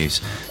heartbreaking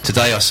news.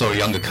 Today I saw a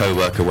younger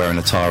co-worker wear an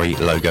Atari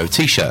logo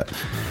T-shirt.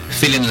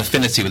 Feeling an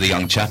affinity with the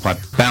young chap, I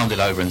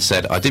bounded over and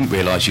said, I didn't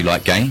realise you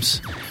like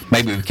games.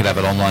 Maybe we could have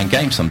an online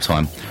game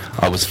sometime.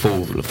 I was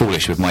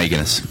foolish with my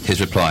eagerness.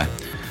 His reply,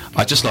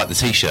 I just like the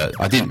T-shirt.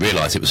 I didn't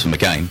realise it was from a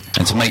game.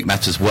 And to make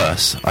matters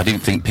worse, I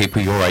didn't think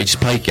people your age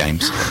played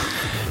games.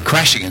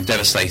 Crashing and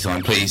devastated,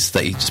 I'm pleased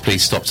that he just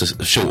please stopped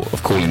short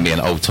of calling me an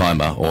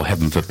old-timer or,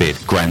 heaven forbid,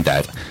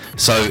 granddad.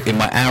 So, in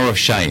my hour of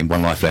shame,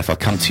 One Life Left, I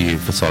come to you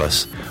for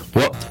solace.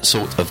 What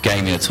sort of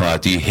gaming attire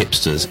do you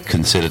hipsters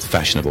consider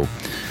fashionable?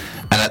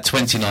 And at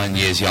 29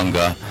 years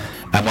younger,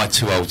 am I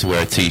too old to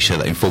wear a T-shirt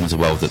that informs the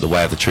world that the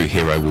way of the true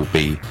hero will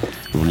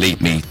lead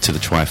me to the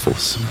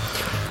Triforce?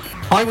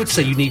 I would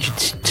say you need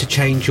to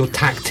change your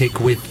tactic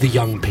with the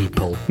young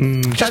people.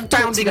 Just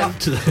bounding up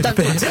to them. Don't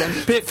talk to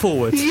them. Bit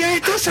forward. Yeah,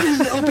 it does sound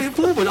a little bit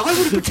forward. I would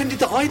have pretended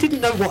that I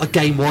didn't know what a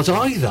game was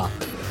either.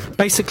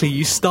 Basically,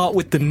 you start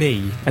with the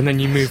knee and then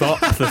you move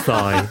up the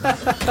thigh.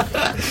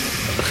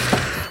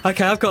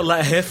 Okay, I've got a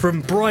letter here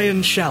from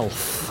Brian Shelf,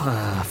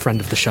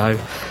 friend of the show.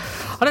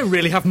 I don't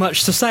really have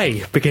much to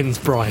say, begins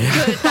Brian.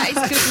 Good, that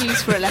is good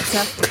news for a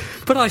letter.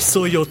 But I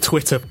saw your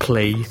Twitter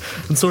plea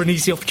and saw an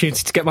easy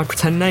opportunity to get my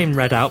pretend name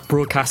read out,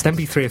 broadcast,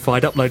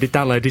 MP3ified, uploaded,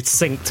 downloaded,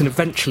 synced, and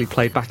eventually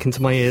played back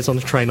into my ears on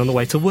a train on the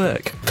way to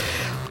work.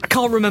 I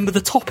can't remember the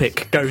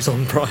topic, goes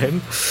on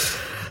Brian.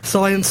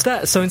 So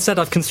instead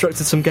I've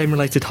constructed some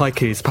game-related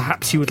haikus.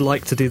 Perhaps you would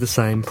like to do the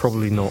same,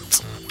 probably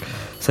not.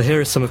 So here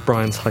are some of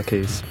Brian's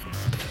haikus.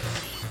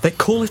 They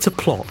call it a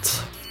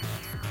plot,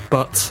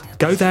 but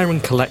go there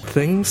and collect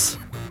things?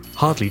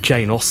 Hardly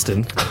Jane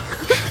Austen.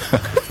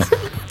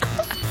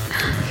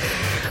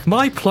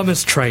 My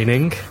plumber's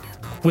training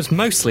was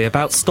mostly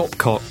about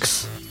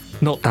stopcocks,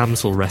 not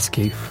damsel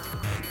rescue.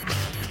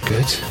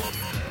 Good.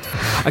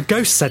 A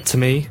ghost said to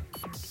me,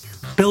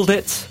 build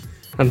it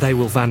and they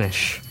will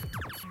vanish.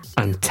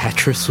 And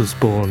Tetris was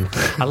born.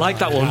 I like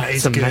that one.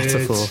 It's a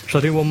metaphor. Shall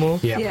I do one more?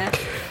 Yeah.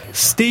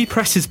 Steve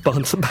presses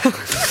buttons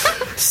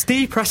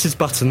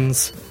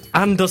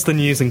and does the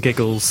news and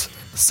giggles.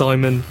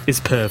 Simon is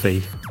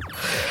pervy.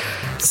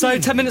 So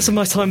 10 minutes of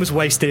my time was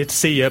wasted.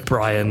 See ya,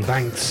 Brian.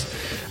 Thanks.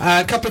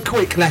 A couple of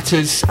quick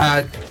letters.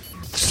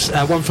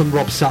 One from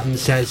Rob Sutton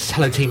says,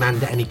 hello team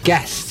and any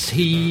guests.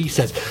 He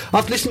says,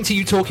 after listening to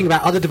you talking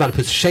about other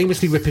developers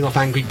shamelessly ripping off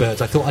Angry Birds,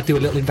 I thought I'd do a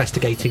little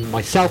investigating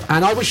myself,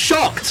 and I was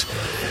shocked.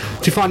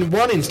 to find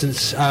one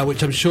instance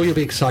which I'm sure you'll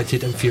be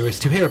excited and furious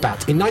to hear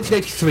about. In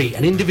 1983,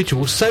 an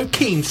individual was so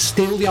keen to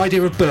steal the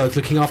idea of birds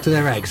looking after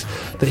their eggs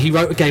that he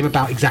wrote a game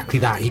about exactly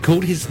that. He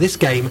called this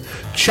game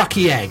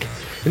Chucky Egg.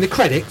 In the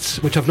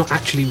credits, which I've not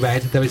actually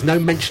read, there is no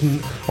mention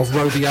of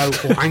Rovio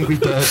or Angry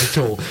Birds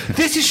at all.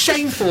 This is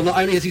shameful. Not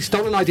only has he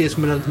stolen ideas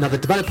from another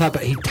developer,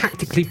 but he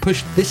tactically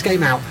pushed this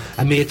game out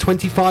a mere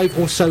 25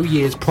 or so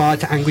years prior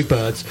to Angry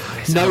Birds.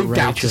 No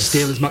doubt to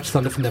steal as much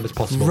thunder from them as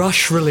possible.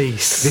 Rush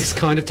release. This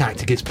kind of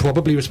tactic is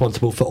probably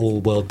responsible for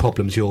all world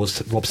problems,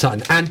 yours, Rob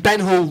Sutton. And Ben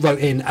Hall wrote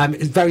in a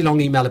very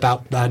long email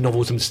about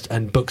novels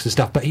and books and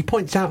stuff, but he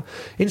points out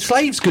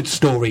Enslaved's good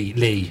story,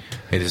 Lee.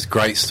 It is a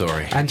great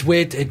story. And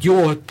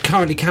you're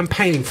currently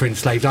campaigning for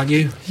Enslaved, aren't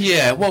you?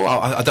 Yeah, well,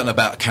 I don't know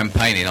about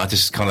campaigning. I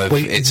just kind of... Well,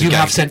 you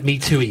have sent me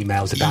 2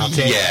 emails about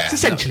it. Yeah. It's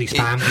essentially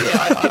spam.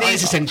 It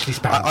is essentially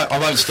spam. I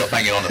won't stop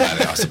banging on about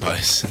it, I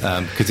suppose,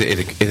 because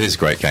it is a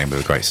great game with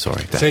a great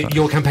story, definitely. So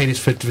your campaign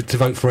is to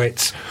vote for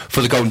it?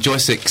 For the Golden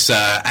Joysticks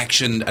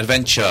Action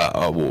Adventure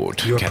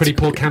Award. You're a pretty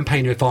poor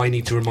campaigner if I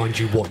need to remind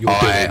you what you're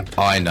doing.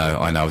 I know.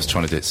 I was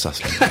trying to do it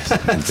subtly,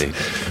 indeed.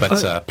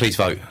 But please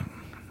vote.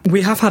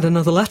 We have had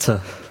another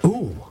letter.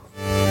 Ooh.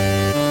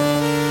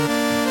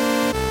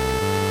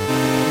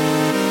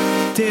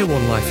 Dear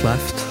One Life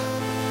Left,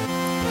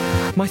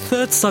 my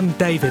third son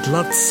David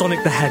loved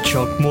Sonic the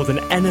Hedgehog more than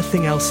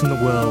anything else in the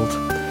world.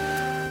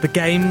 The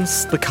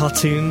games, the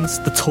cartoons,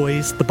 the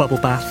toys, the bubble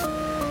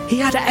bath. He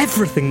had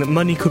everything that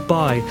money could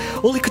buy.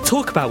 All he could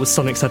talk about was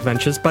Sonic's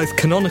adventures, both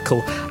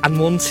canonical and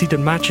ones he'd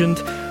imagined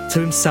to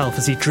himself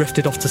as he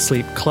drifted off to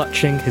sleep,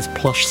 clutching his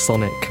plush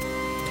Sonic.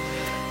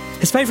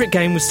 His favourite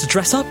game was to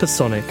dress up as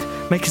Sonic,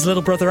 make his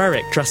little brother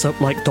Eric dress up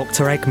like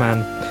Dr.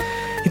 Eggman.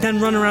 He'd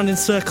then run around in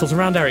circles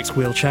around Eric's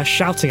wheelchair,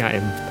 shouting at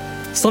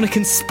him. Sonic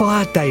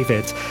inspired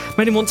David,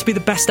 made him want to be the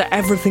best at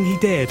everything he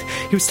did.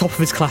 He was top of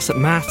his class at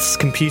maths,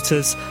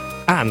 computers,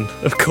 and,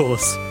 of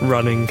course,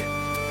 running.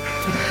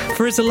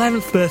 For his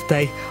 11th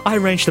birthday, I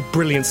arranged a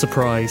brilliant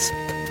surprise.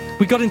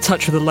 We got in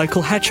touch with a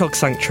local hedgehog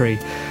sanctuary.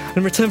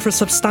 In return for a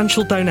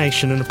substantial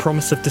donation and a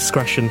promise of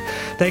discretion,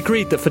 they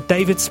agreed that for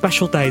David's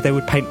special day they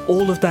would paint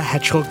all of their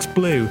hedgehogs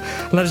blue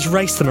and let us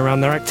race them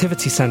around their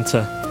activity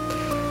centre.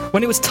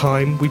 When it was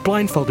time, we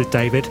blindfolded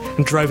David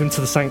and drove him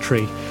to the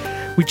sanctuary.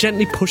 We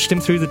gently pushed him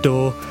through the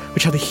door,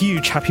 which had a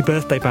huge happy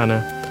birthday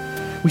banner.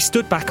 We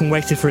stood back and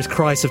waited for his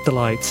cries of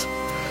delight.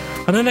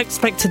 An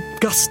unexpected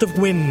gust of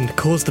wind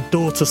caused the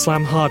door to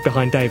slam hard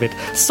behind David.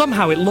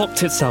 Somehow it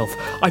locked itself.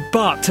 I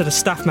barked at a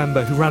staff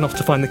member who ran off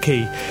to find the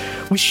key.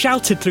 We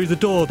shouted through the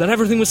door that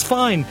everything was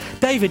fine.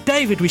 David,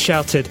 David, we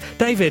shouted.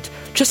 David,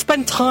 just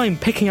spend time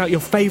picking out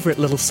your favourite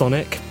little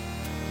Sonic.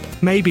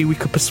 Maybe we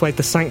could persuade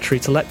the sanctuary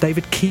to let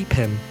David keep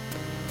him.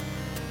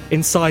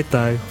 Inside,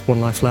 though,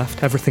 One Life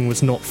Left, everything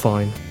was not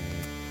fine.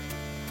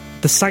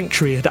 The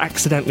sanctuary had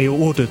accidentally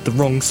ordered the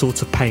wrong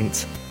sort of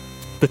paint.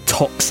 The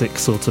toxic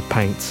sort of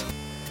paint.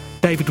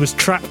 David was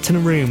trapped in a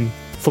room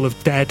full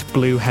of dead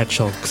blue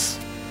hedgehogs.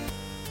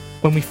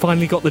 When we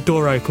finally got the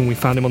door open, we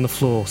found him on the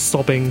floor,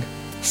 sobbing,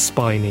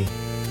 spiny.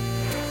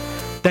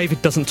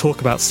 David doesn't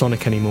talk about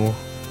Sonic anymore.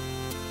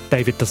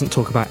 David doesn't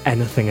talk about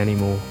anything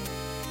anymore.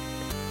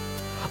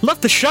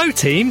 Love the show,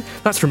 team!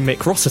 That's from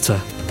Mick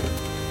Rossiter.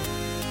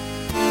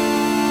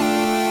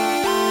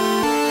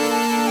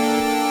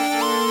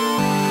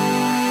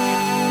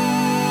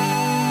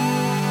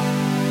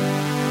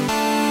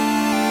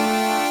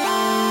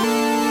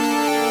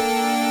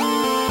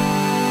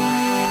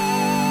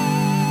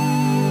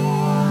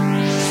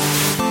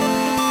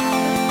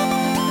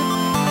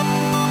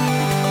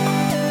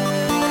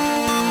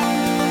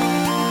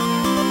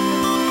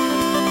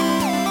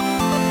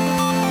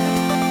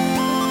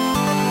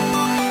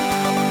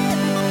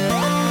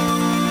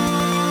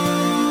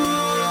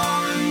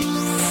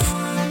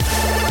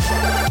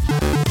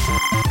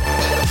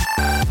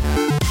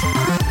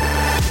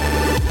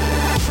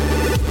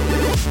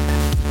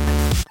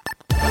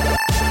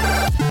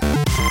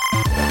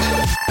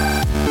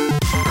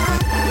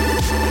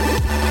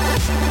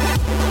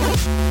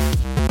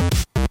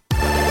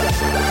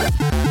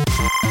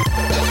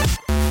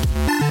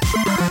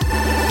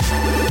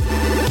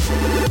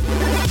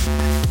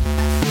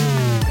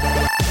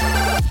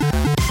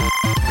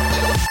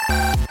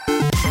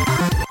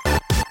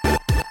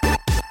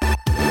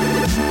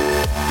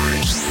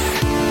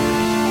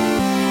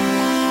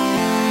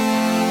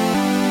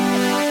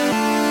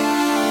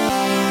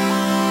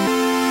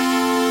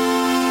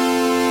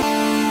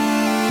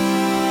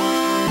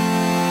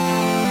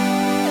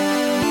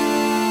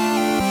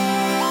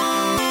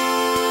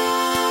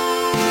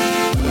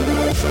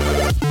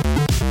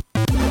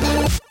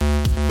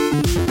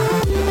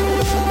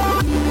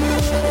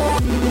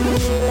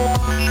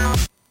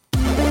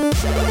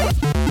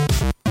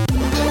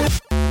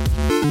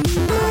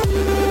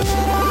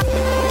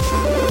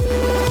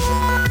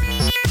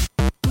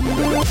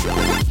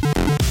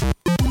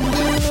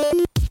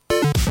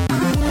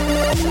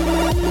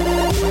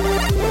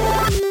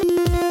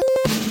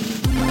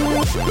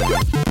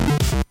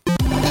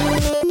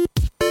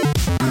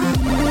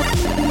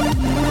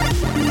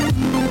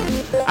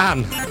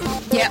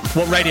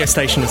 What radio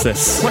station is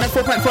this?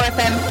 104.4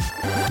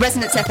 FM,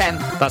 Resonance FM.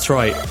 That's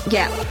right.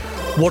 Yeah.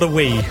 What are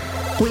we?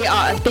 We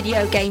are a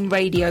video game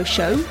radio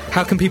show.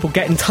 How can people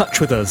get in touch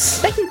with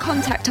us? They can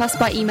contact us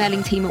by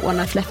emailing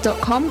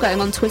team@onelifeleft.com,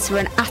 going on Twitter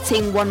and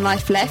 @ing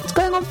OneLifeLeft,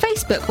 going on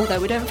Facebook, although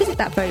we don't visit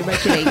that very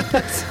regularly,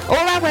 or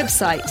our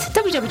website,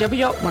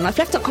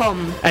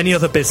 www.onelifeleft.com. Any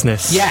other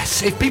business?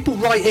 Yes, if people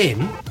write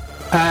in,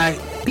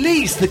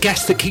 Lee's the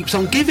guest that keeps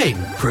on giving.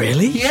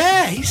 Really?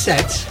 Yeah, he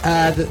said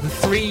that the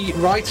 3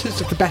 writers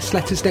of the best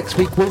letters next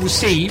week will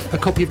receive a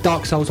copy of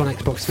Dark Souls on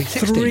Xbox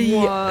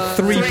 360.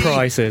 Three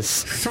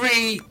prizes.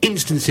 3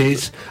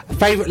 instances. A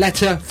favourite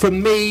letter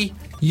from me,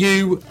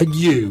 you, and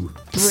you.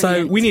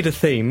 So we need a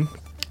theme.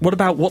 What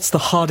about what's the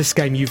hardest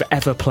game you've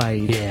ever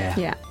played?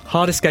 Yeah.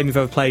 Hardest game you've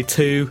ever played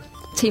to...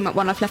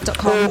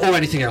 team@onelifeleft.com. Or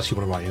anything else you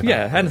want to write in about.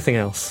 Yeah, anything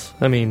else.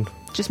 I mean...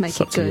 Just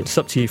make it good. It's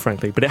up to you,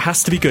 frankly. But it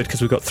has to be good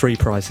because we've got 3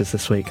 prizes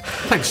this week.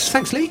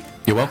 Thanks, Lee.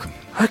 You're welcome.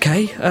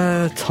 Okay,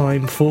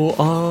 time for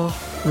our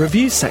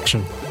reviews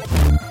section.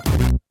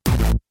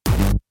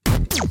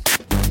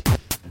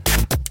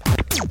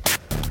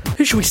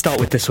 Who should we start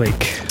with this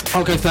week?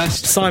 I'll go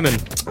first. Simon.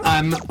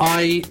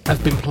 I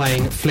have been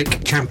playing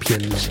Flick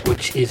Champions,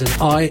 which is an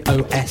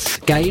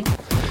iOS game.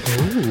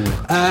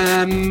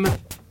 Ooh.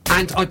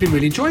 And I've been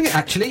really enjoying it,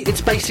 actually.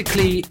 It's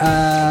basically,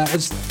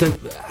 as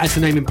the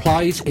name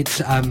implies,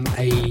 it's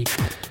a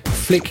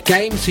flick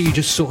game, so you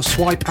just sort of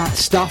swipe at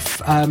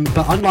stuff.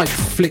 But unlike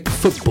Flick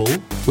Football,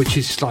 which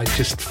is like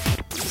just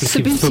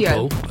flicking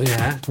Subbuteo. football,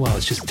 yeah, well,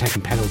 it's just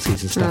taking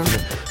penalties and stuff. isn't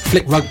it?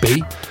 Flick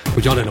Rugby,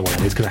 which I don't know what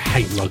that is because I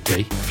hate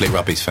rugby. Flick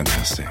Rugby's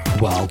fantastic.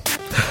 Well,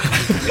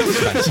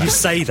 You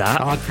say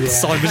that, yeah.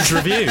 Simon's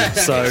review,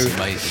 so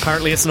amazing.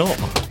 apparently it's not.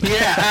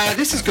 yeah,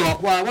 this has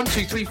got 1,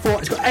 2, 3, 4.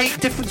 It's got 8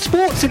 different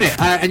sports in it,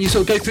 and you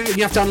sort of go through it and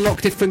you have to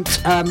unlock different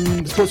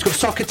sports. It's got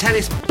soccer,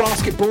 tennis,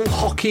 basketball,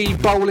 hockey,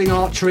 bowling,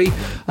 archery,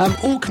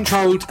 all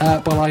controlled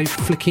by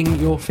flicking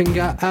your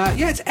finger.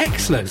 Yeah, it's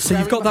excellent. So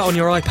you've got that on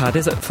your iPad,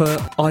 is it for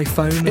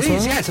iPhone as It well?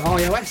 is, yes,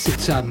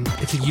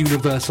 iOS. It's a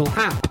universal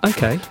app.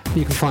 Okay.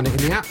 You can find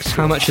it in the apps.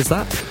 How much is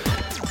that?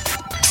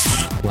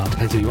 Well, it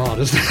depends who you are,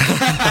 doesn't it?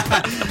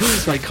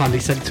 It's very kindly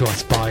sent to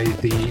us by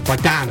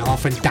Dan, our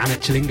friend Dan at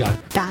Chilingo.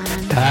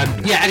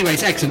 Dan. Yeah, anyway,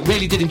 it's excellent.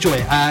 Really did enjoy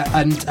it.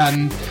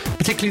 And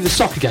particularly the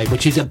soccer game,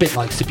 which is a bit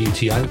like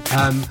Subbuteo,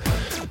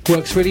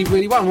 works really,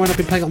 really well. And when I've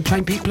been playing it on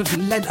train, people have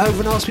leant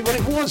over and asked me what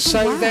it was.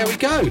 So there we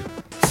go.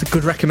 It's a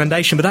good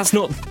recommendation, but that's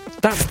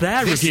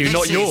their review,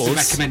 not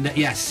yours.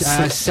 Yes,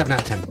 7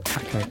 out of 10.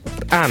 Okay.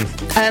 Anne.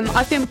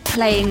 I've been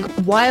playing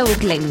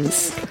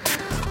Wildlings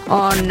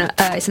on,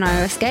 it's an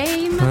iOS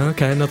game.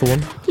 Okay, another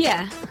one.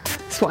 Yeah,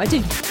 that's what I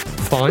do.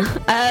 Fine.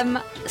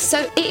 So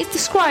it is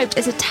described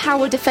as a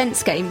tower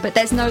defence game, but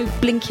there's no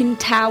blinking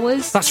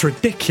towers. That's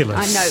ridiculous.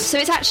 I know. So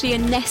it's actually a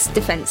nest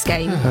defence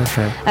game.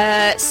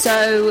 Okay.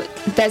 So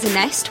there's a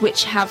nest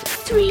which have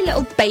 3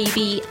 little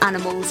baby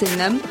animals in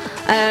them,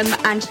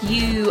 and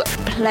you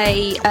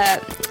play.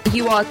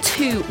 You are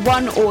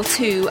 1 or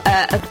 2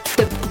 of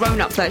the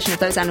grown-up version of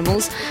those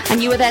animals,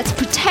 and you are there to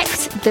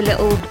protect the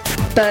little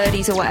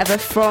birdies or whatever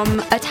from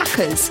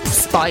attackers,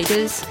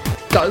 spiders,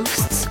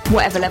 ghosts,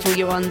 whatever level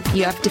you're on.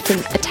 You have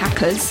different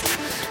attackers.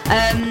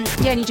 And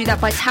you do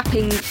that by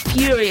tapping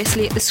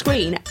furiously at the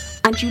screen,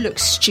 and you look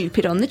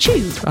stupid on the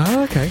tube.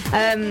 Oh, okay.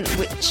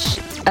 Which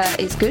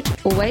is good,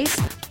 always.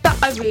 But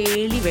I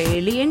really,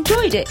 really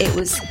enjoyed it. It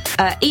was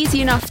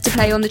easy enough to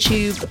play on the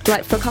tube,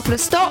 like for a couple of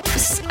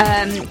stops.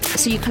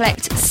 So you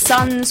collect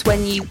suns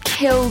when you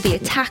kill the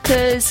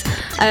attackers,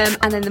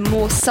 and then the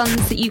more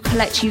suns that you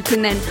collect, you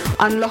can then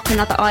unlock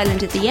another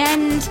island at the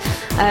end.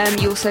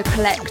 You also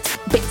collect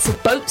bits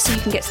of boats so you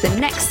can get to the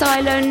next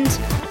island.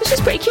 It's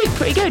just pretty cute,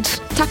 pretty good.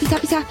 Tappy,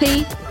 tappy,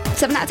 tappy.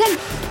 7 out of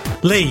 10.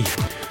 Lee.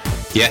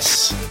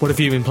 Yes. What have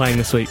you been playing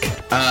this week?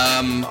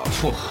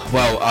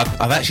 Well,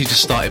 I've actually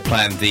just started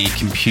playing the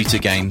computer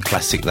game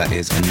classic that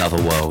is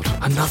Another World.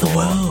 Another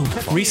World.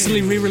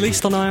 Recently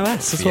re-released on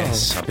iOS as well.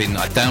 Yes, I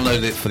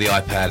downloaded it for the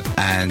iPad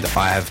and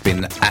I have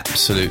been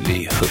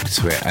absolutely hooked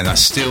to it, and I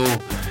still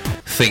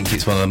think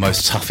it's one of the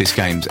most toughest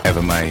games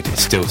ever made,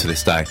 still to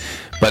this day.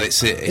 But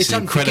it's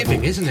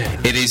incredible, isn't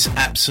it? It is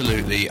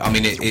absolutely. I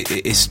mean,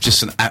 it's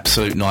just an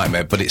absolute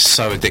nightmare. But it's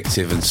so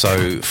addictive and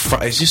so.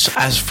 It's just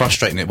as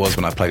frustrating it was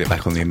when I played it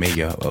back on the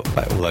Amiga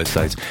back all those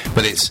days.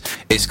 But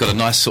it's got a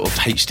nice sort of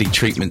HD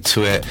treatment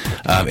to it.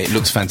 It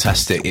looks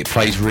fantastic. It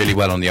plays really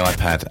well on the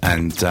iPad,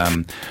 and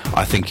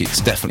I think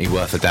it's definitely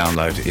worth a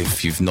download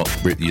if you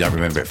don't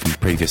remember it from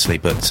previously.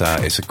 But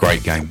it's a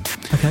great game.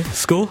 Okay,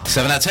 score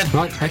 7 out of 10.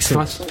 Right,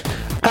 excellent.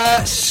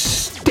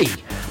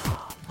 Steve,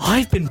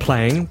 I've been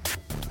playing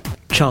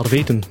Child of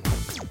Eden.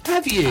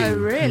 have you? Oh,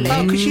 really?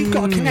 Oh, because you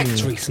got a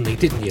Kinect recently,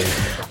 didn't you?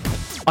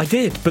 I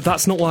did, but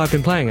that's not why I've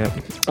been playing it.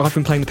 I've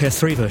been playing the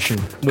PS3 version,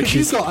 which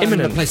is you got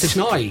imminent. a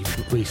PlayStation Eye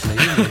recently,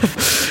 didn't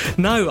you?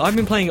 No, I've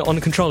been playing it on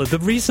a controller. The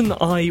reason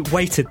I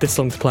waited this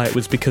long to play it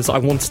was because I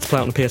wanted to play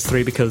it on the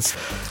PS3 because...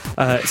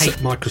 hate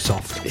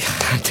Microsoft.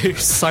 I do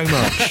so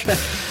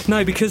much.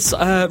 No, because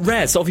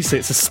Rez, obviously,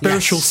 it's a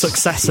spiritual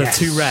successor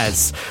to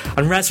Rez.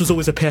 And Rez was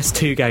always a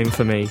PS2 game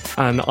for me.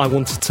 And I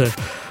wanted to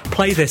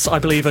play this, I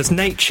believe, as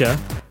nature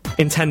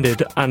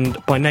intended.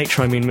 And by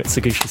nature, I mean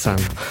Mitsugushi-san.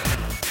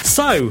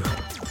 So,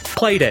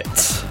 played it.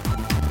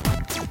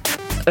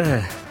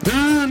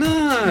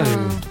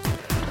 No.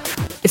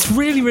 It's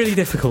really, really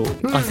difficult,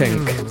 I think.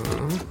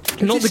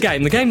 Not the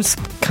game. The game's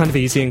kind of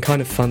easy and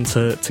kind of fun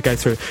to go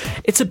through.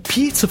 It's a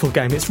beautiful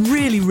game. It's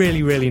really,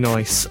 really, really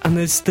nice. And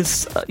there's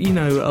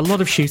a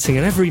lot of shooting,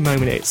 and every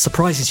moment it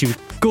surprises you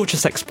with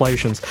gorgeous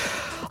explosions.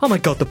 Oh my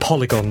god, the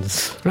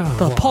polygons.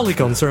 The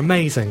polygons are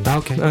amazing.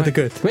 Okay. They're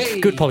good.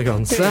 Good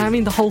polygons. I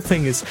mean, the whole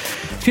thing is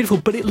beautiful,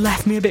 but it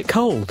left me a bit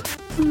cold.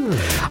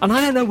 And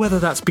I don't know whether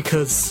that's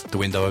because... The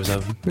window was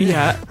open.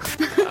 Yeah.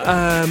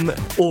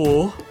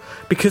 Or...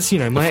 because,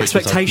 my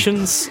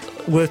expectations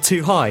were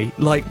too high.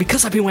 Like,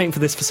 because I've been waiting for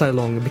this for so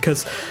long, and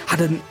because I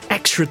had an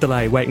extra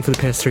delay waiting for the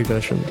PS3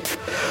 version.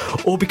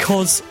 Or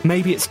because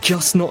maybe it's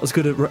just not as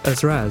good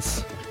as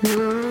Raz.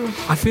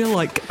 I feel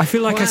like I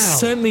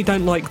certainly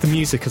don't like the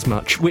music as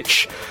much,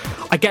 which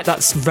I get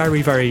that's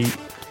very, very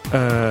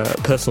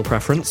personal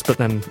preference, but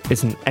then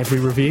isn't every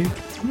review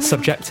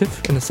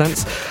subjective in a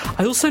sense?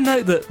 I also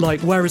note that,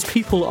 whereas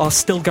people are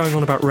still going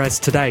on about Rez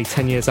today,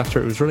 10 years after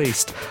it was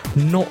released,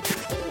 not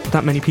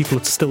that many people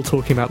are still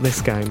talking about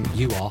this game.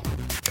 You are.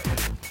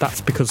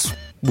 That's because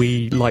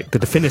we like the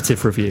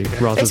definitive review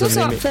rather than... It's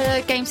also up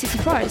for Game City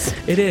Prize.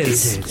 It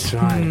is. It's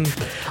right.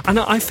 And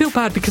I feel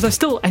bad because I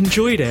still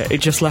enjoyed it. It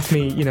just left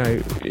me,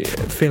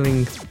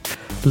 feeling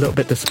a little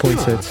bit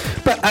disappointed.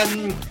 But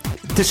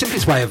the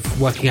simplest way of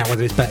working out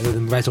whether it's better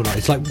than Rez or not,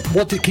 it's like, can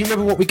you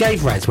remember what we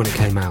gave Rez when it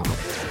came out?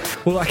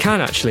 Well, I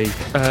can actually.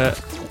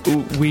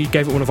 We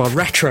gave it one of our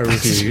retro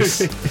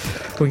reviews.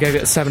 We gave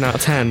it a 7 out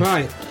of 10.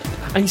 Right.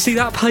 And you see,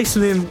 that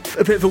places me in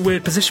a bit of a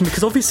weird position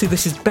because obviously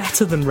this is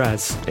better than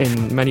Rez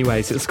in many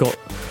ways. It's got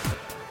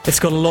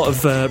a lot of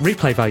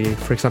replay value,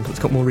 for example. It's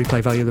got more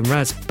replay value than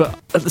Rez, but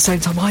at the same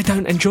time I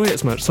don't enjoy it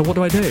as much, so what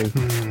do? I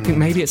think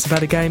maybe it's a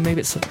better game,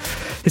 maybe it's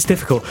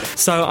difficult.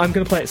 So I'm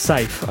going to play it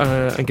safe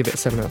and give it a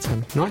 7 out of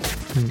 10. Nice.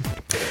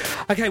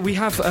 Okay, we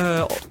have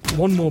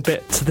one more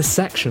bit to this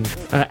section.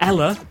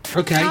 Ella.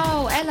 Okay.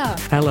 Oh, Ella.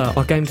 Ella,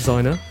 our game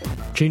designer,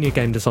 junior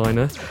game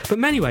designer, but in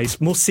many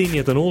ways more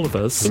senior than all of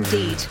us.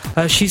 Indeed.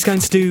 She's going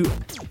to do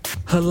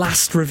her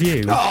last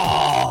review.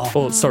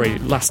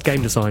 Last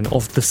game design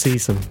of the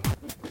season.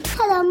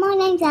 Hello, my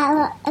name's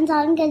Ella, and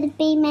I'm going to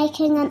be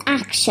making an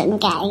action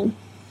game.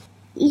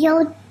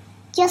 You're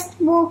just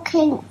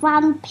walking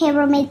around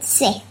Pyramid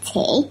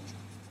City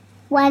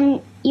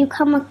when you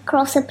come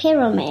across a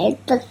pyramid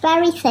that's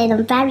very thin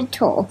and very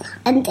tall,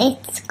 and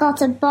it's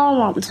got a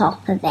bomb on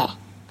top of it.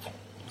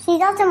 She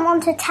doesn't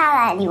want to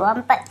tell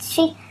anyone, but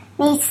she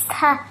needs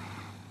to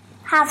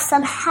have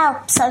some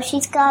help, so she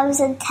goes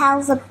and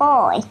tells a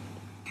boy.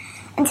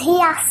 And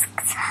he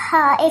asks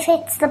her if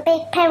it's the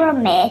big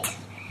pyramid.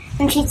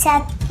 And she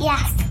said,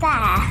 yes,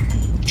 there.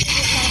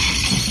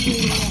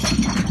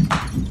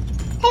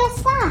 Hey,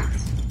 what's that?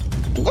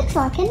 It looks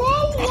like an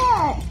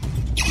alien.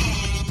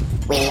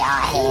 We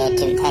are here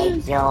to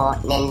take your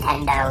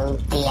Nintendo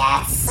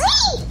DS.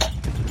 Freak!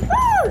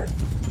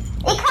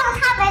 You can't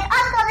have it,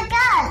 I've got a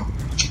gun.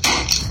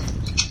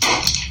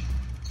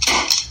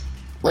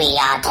 We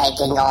are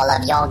taking all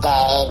of your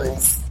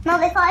games.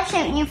 Not if I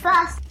shoot you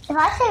first. If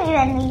I shoot you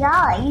in the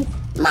eyes.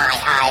 My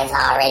eyes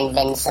are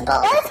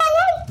invincible. Yes, I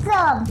hate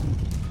them.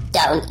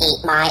 Don't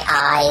eat my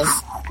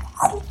eyes.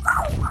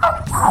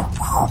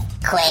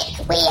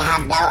 Quick, we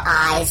have no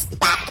eyes.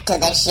 Back to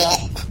the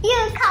ship.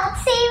 You can't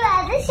see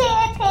where the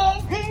ship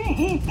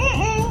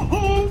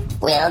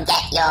is. We'll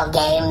get your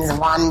games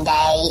one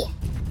day.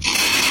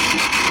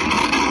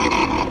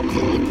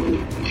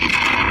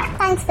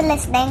 Thanks for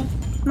listening.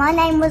 My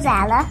name was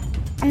Ella,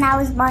 and that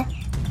was my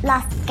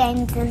last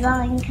game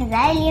design because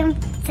aliens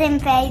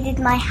invaded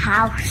my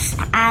house,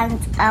 and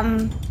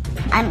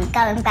I'm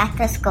going back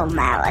to school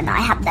now, and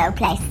I have no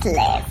place to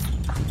live.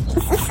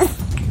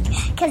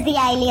 Because the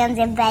aliens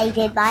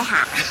invaded my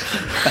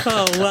house.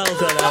 Oh, well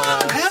done,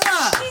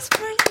 Ella. She's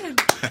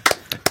brilliant.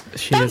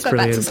 She Don't is go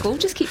brilliant. back to school,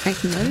 just keep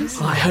making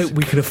those. I hope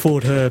we could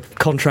afford her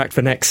contract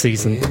for next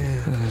season.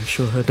 Yeah. I'm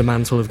sure her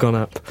demands will have gone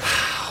up.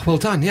 Well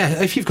done,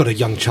 yeah. If you've got a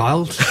young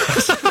child.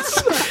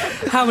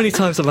 How many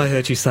times have I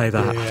heard you say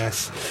that?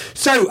 Yes.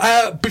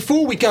 So,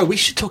 before we go, we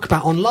should talk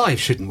about On Live,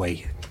 shouldn't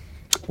we?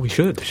 We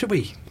should. Should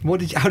we?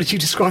 How did you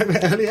describe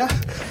it earlier?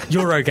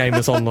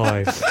 Eurogamers On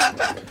Live.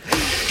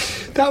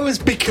 That was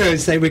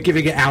because they were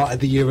giving it out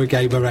at the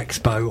Eurogamer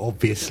Expo,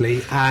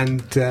 obviously, and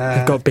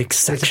they've got a big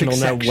section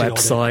on their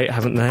website,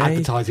 haven't they?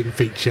 Advertising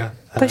feature.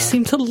 They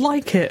seem to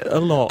like it a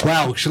lot.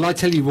 Well, shall I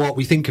tell you what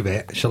we think of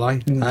it? Shall I?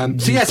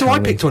 So I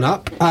picked one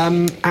up,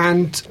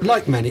 and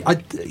like many,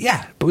 I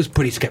was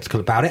pretty sceptical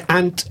about it,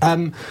 and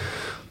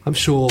I'm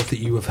sure that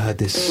you have heard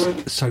this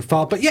so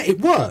far, but yeah,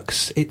 it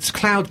works. It's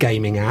cloud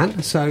gaming,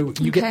 Anne. So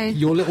you get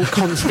your little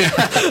console.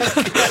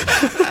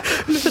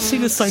 I've never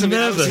seen us so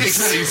nervous.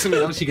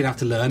 Something else you're going to have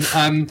to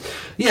learn.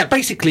 Yeah,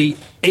 basically,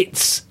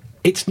 it's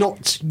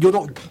not. You're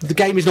not. The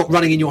game is not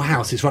running in your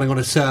house. It's running on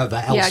a server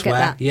elsewhere. I get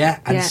that. Yeah,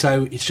 and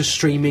so it's just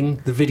streaming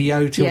the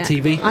video to your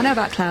TV. I know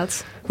about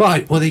clouds.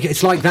 Right. Well,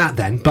 it's like that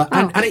then, but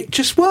and it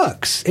just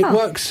works. It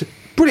works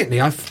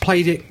brilliantly. I've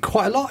played it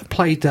quite a lot. I've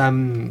played a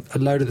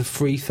load of the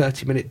free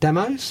 30-minute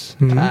demos,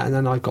 and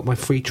then I've got my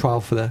free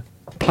trial for the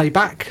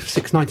playback,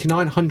 $6.99,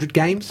 100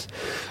 games.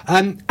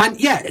 And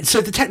yeah,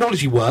 so the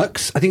technology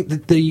works. I think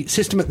that the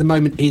system at the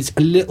moment is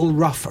a little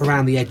rough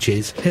around the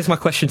edges. Here's my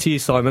question to you,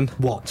 Simon.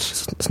 What?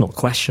 It's not a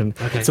question.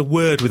 Okay. It's a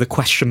word with a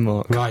question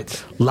mark.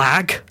 Right.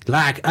 Lag.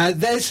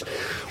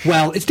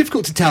 Well, it's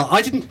difficult to tell.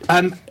 I didn't...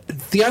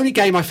 the only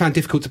game I found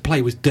difficult to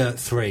play was Dirt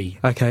 3.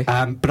 Okay.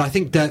 But I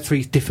think Dirt 3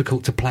 is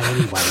difficult to play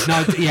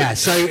anyway.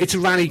 So it's a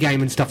rally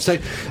game and stuff. So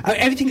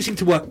everything seemed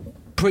to work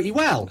pretty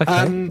well.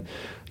 Okay.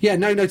 Yeah,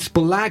 no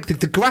noticeable lag.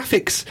 The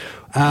graphics,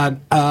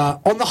 on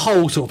the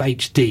whole, sort of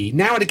HD.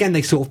 Now and again,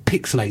 they sort of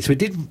pixelate. So it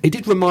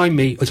did remind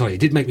me. It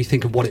did make me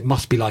think of what it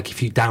must be like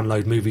if you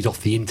download movies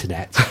off the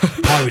internet,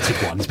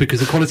 pirated ones, because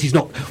the quality's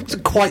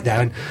wasn't quite there.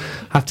 And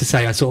I have to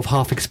say, I sort of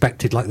half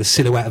expected like the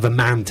silhouette of a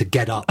man to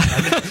get up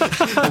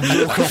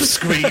and walk off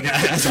screen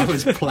as I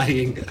was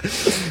playing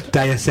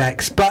Deus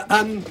Ex. But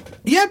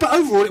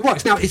overall it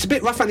works. Now it's a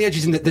bit rough around the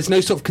edges in that there's no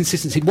sort of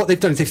consistency. What they've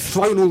done is they've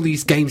thrown all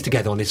these games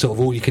together on this sort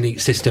of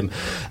all-you-can-eat system.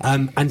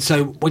 And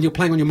so when you're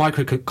playing on your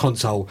micro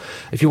console,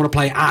 if you want to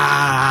play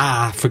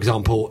for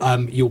example,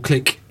 you'll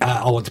click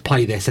I want to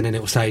play this, and then it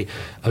will say,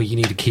 oh, you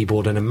need a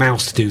keyboard and a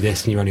mouse to do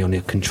this, and you're only on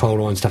your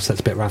controller and stuff, so that's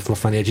a bit rough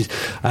around the edges.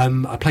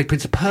 I played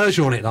Prince of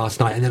Persia on it last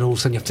night, and then all of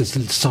a sudden you have to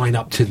sign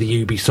up to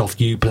the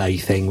Ubisoft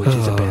Uplay thing, which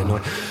is a bit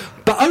annoying.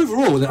 But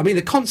overall, I mean,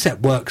 the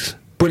concept works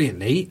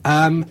brilliantly,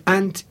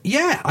 and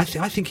yeah, I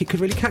think it could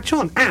really catch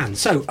on. And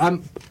so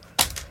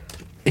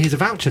here's a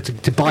voucher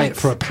to buy it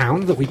for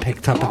 £1 that we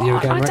picked up at the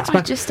Eurogamer Expo.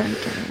 I just don't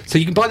get it. So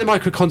you can buy the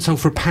micro console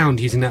for £1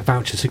 using that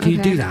voucher. So can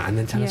you do that and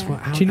then tell us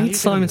what? Do you need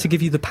Simon to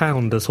give you the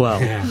 £1 as well?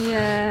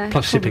 Yeah.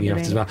 Plus shipping you have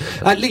as well.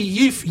 Lee,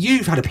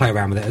 you've had a play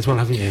around with it as well,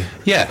 haven't you?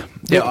 Yeah.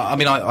 I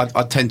mean,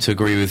 I tend to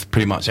agree with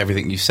pretty much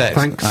everything you said.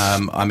 Thanks.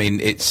 I mean,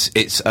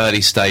 it's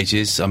early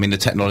stages. I mean, the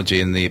technology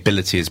and the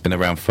ability has been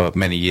around for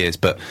many years,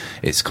 but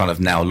it's kind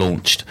of now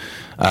launched.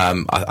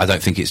 I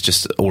don't think it's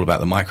just all about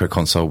the micro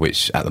console,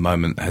 which at the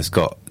moment has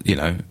got,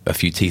 a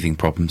few teething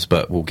problems,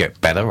 but will get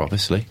better,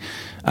 obviously.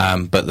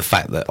 But the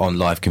fact that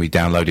OnLive can be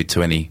downloaded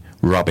to any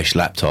rubbish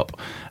laptop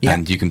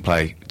and you can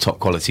play top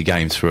quality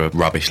games through a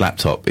rubbish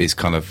laptop is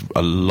kind of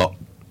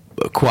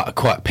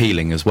quite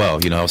appealing as well.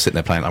 I was sitting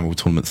there playing Unreal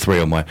Tournament 3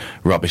 on my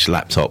rubbish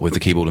laptop with the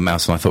keyboard and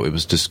mouse, and I thought it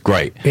was just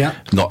great. Yeah.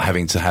 Not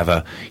having to have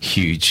a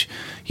huge,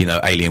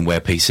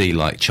 Alienware PC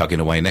like chugging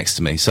away next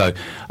to me. So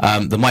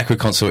the micro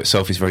console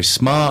itself is very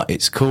smart.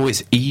 It's cool.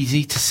 It's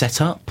easy to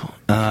set up.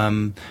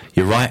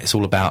 You're right. It's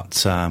all about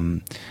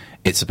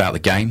the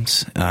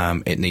games.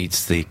 It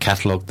needs the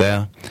catalogue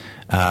there.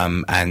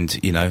 And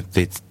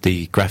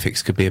the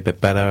graphics could be a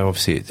bit better.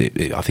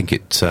 Obviously, I think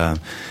it's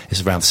around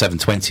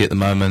 720 at the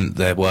moment.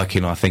 They're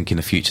working, I think, in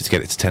the future to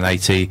get it to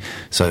 1080,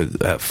 so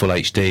full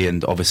HD.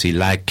 And obviously,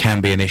 lag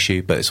can be an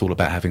issue, but it's all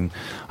about having.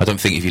 I don't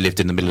think if you lived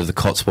in the middle of the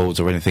Cotswolds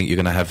or anything, you're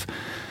going to have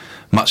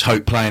much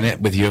hope playing it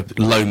with your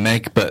low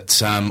meg,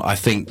 but I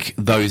think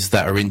those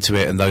that are into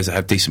it and those that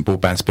have decent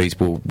broadband speeds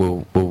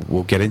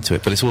will get into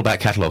it. But it's all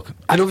about catalogue.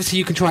 And obviously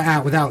you can try it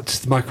out without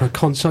the micro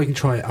console. You can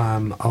try it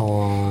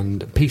on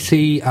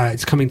PC.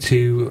 It's coming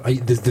to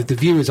the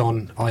view is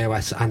on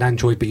iOS and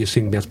Android, but you'll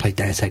soon be able to play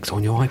Deus Ex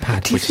on your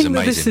iPad. Do you think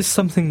that this is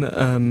something that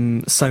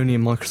Sony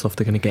and Microsoft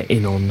are going to get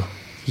in on?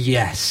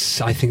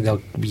 Yes, I think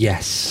they'll.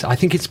 Yes, I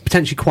think it's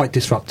potentially quite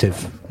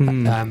disruptive.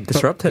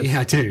 Disruptive? Yeah,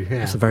 I do.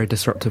 Yeah. It's a very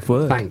disruptive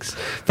word. Thanks.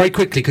 Very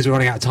quickly, because we're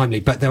running out of time, Lee,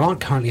 but there aren't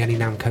currently any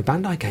Namco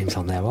Bandai games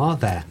on there, are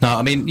there? No,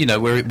 I mean,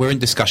 we're in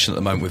discussion at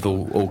the moment with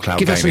all cloud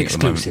Give gaming. Give us an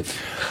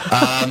exclusive.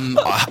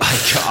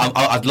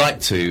 I'd like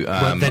to.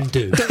 Well, then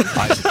do.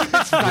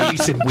 It's very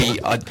simple.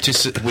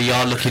 We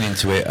are looking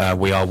into it.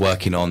 We are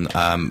working on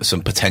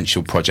some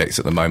potential projects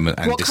at the moment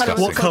and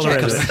discussing. What colour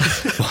is it?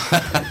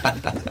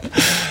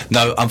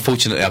 No,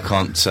 unfortunately, I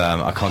can't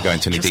go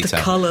into any detail. Just a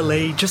colour,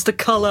 Lee. Just a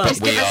colour.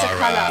 Just give us a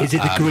colour. Is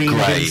it the green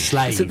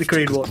Enslaved? Is it the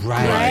green one?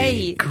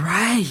 Grey.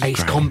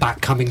 Ace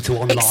Combat coming to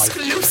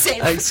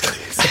OnLive.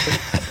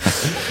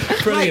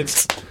 Exclusive.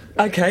 Brilliant.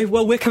 Okay,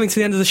 well, we're coming to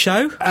the end of the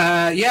show.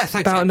 Yeah,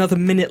 thanks. About another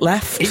minute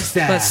left. Is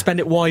there? Let's spend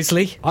it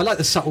wisely. I like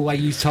the subtle way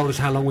you told us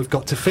how long we've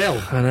got to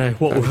fill. I know,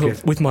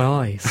 with my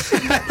eyes.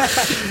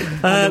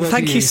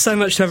 Thank you so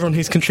much to everyone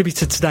who's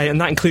contributed today, and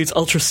that includes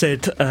Ultra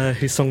Sid,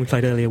 whose song we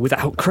played earlier,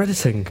 without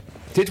crediting.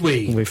 Did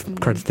we? We've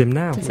credited him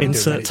now.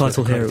 Insert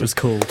title here, it was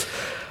called.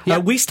 Yeah.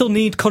 We still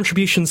need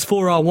contributions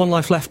for our One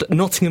Life Left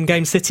Nottingham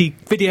Game City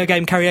video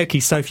game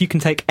karaoke, so if you can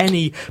take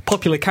any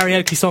popular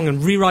karaoke song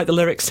and rewrite the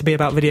lyrics to be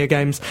about video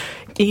games,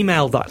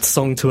 email that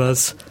song to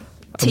us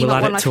And we'll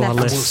add it to our And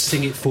we'll list.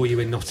 sing it for you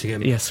in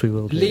Nottingham. Yes, we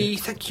will do. Lee,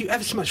 thank you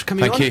ever so much for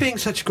coming Thank on, you. being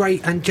such a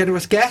great and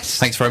generous guest.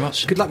 Thanks very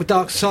much. Good luck with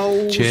Dark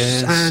Souls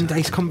Cheers. and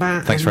Ace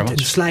Combat Thanks and very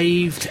much.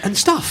 Enslaved and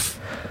stuff.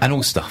 And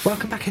all stuff.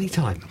 Welcome back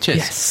anytime. Cheers.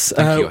 Yes.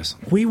 Thank you, guys.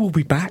 We will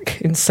be back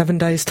in 7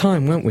 days'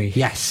 time, won't we?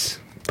 Yes.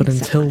 But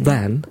until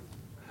then,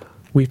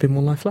 we've been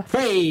One Life Left.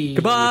 Hey.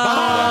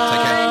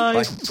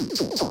 Goodbye. Take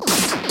care.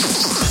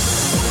 Bye.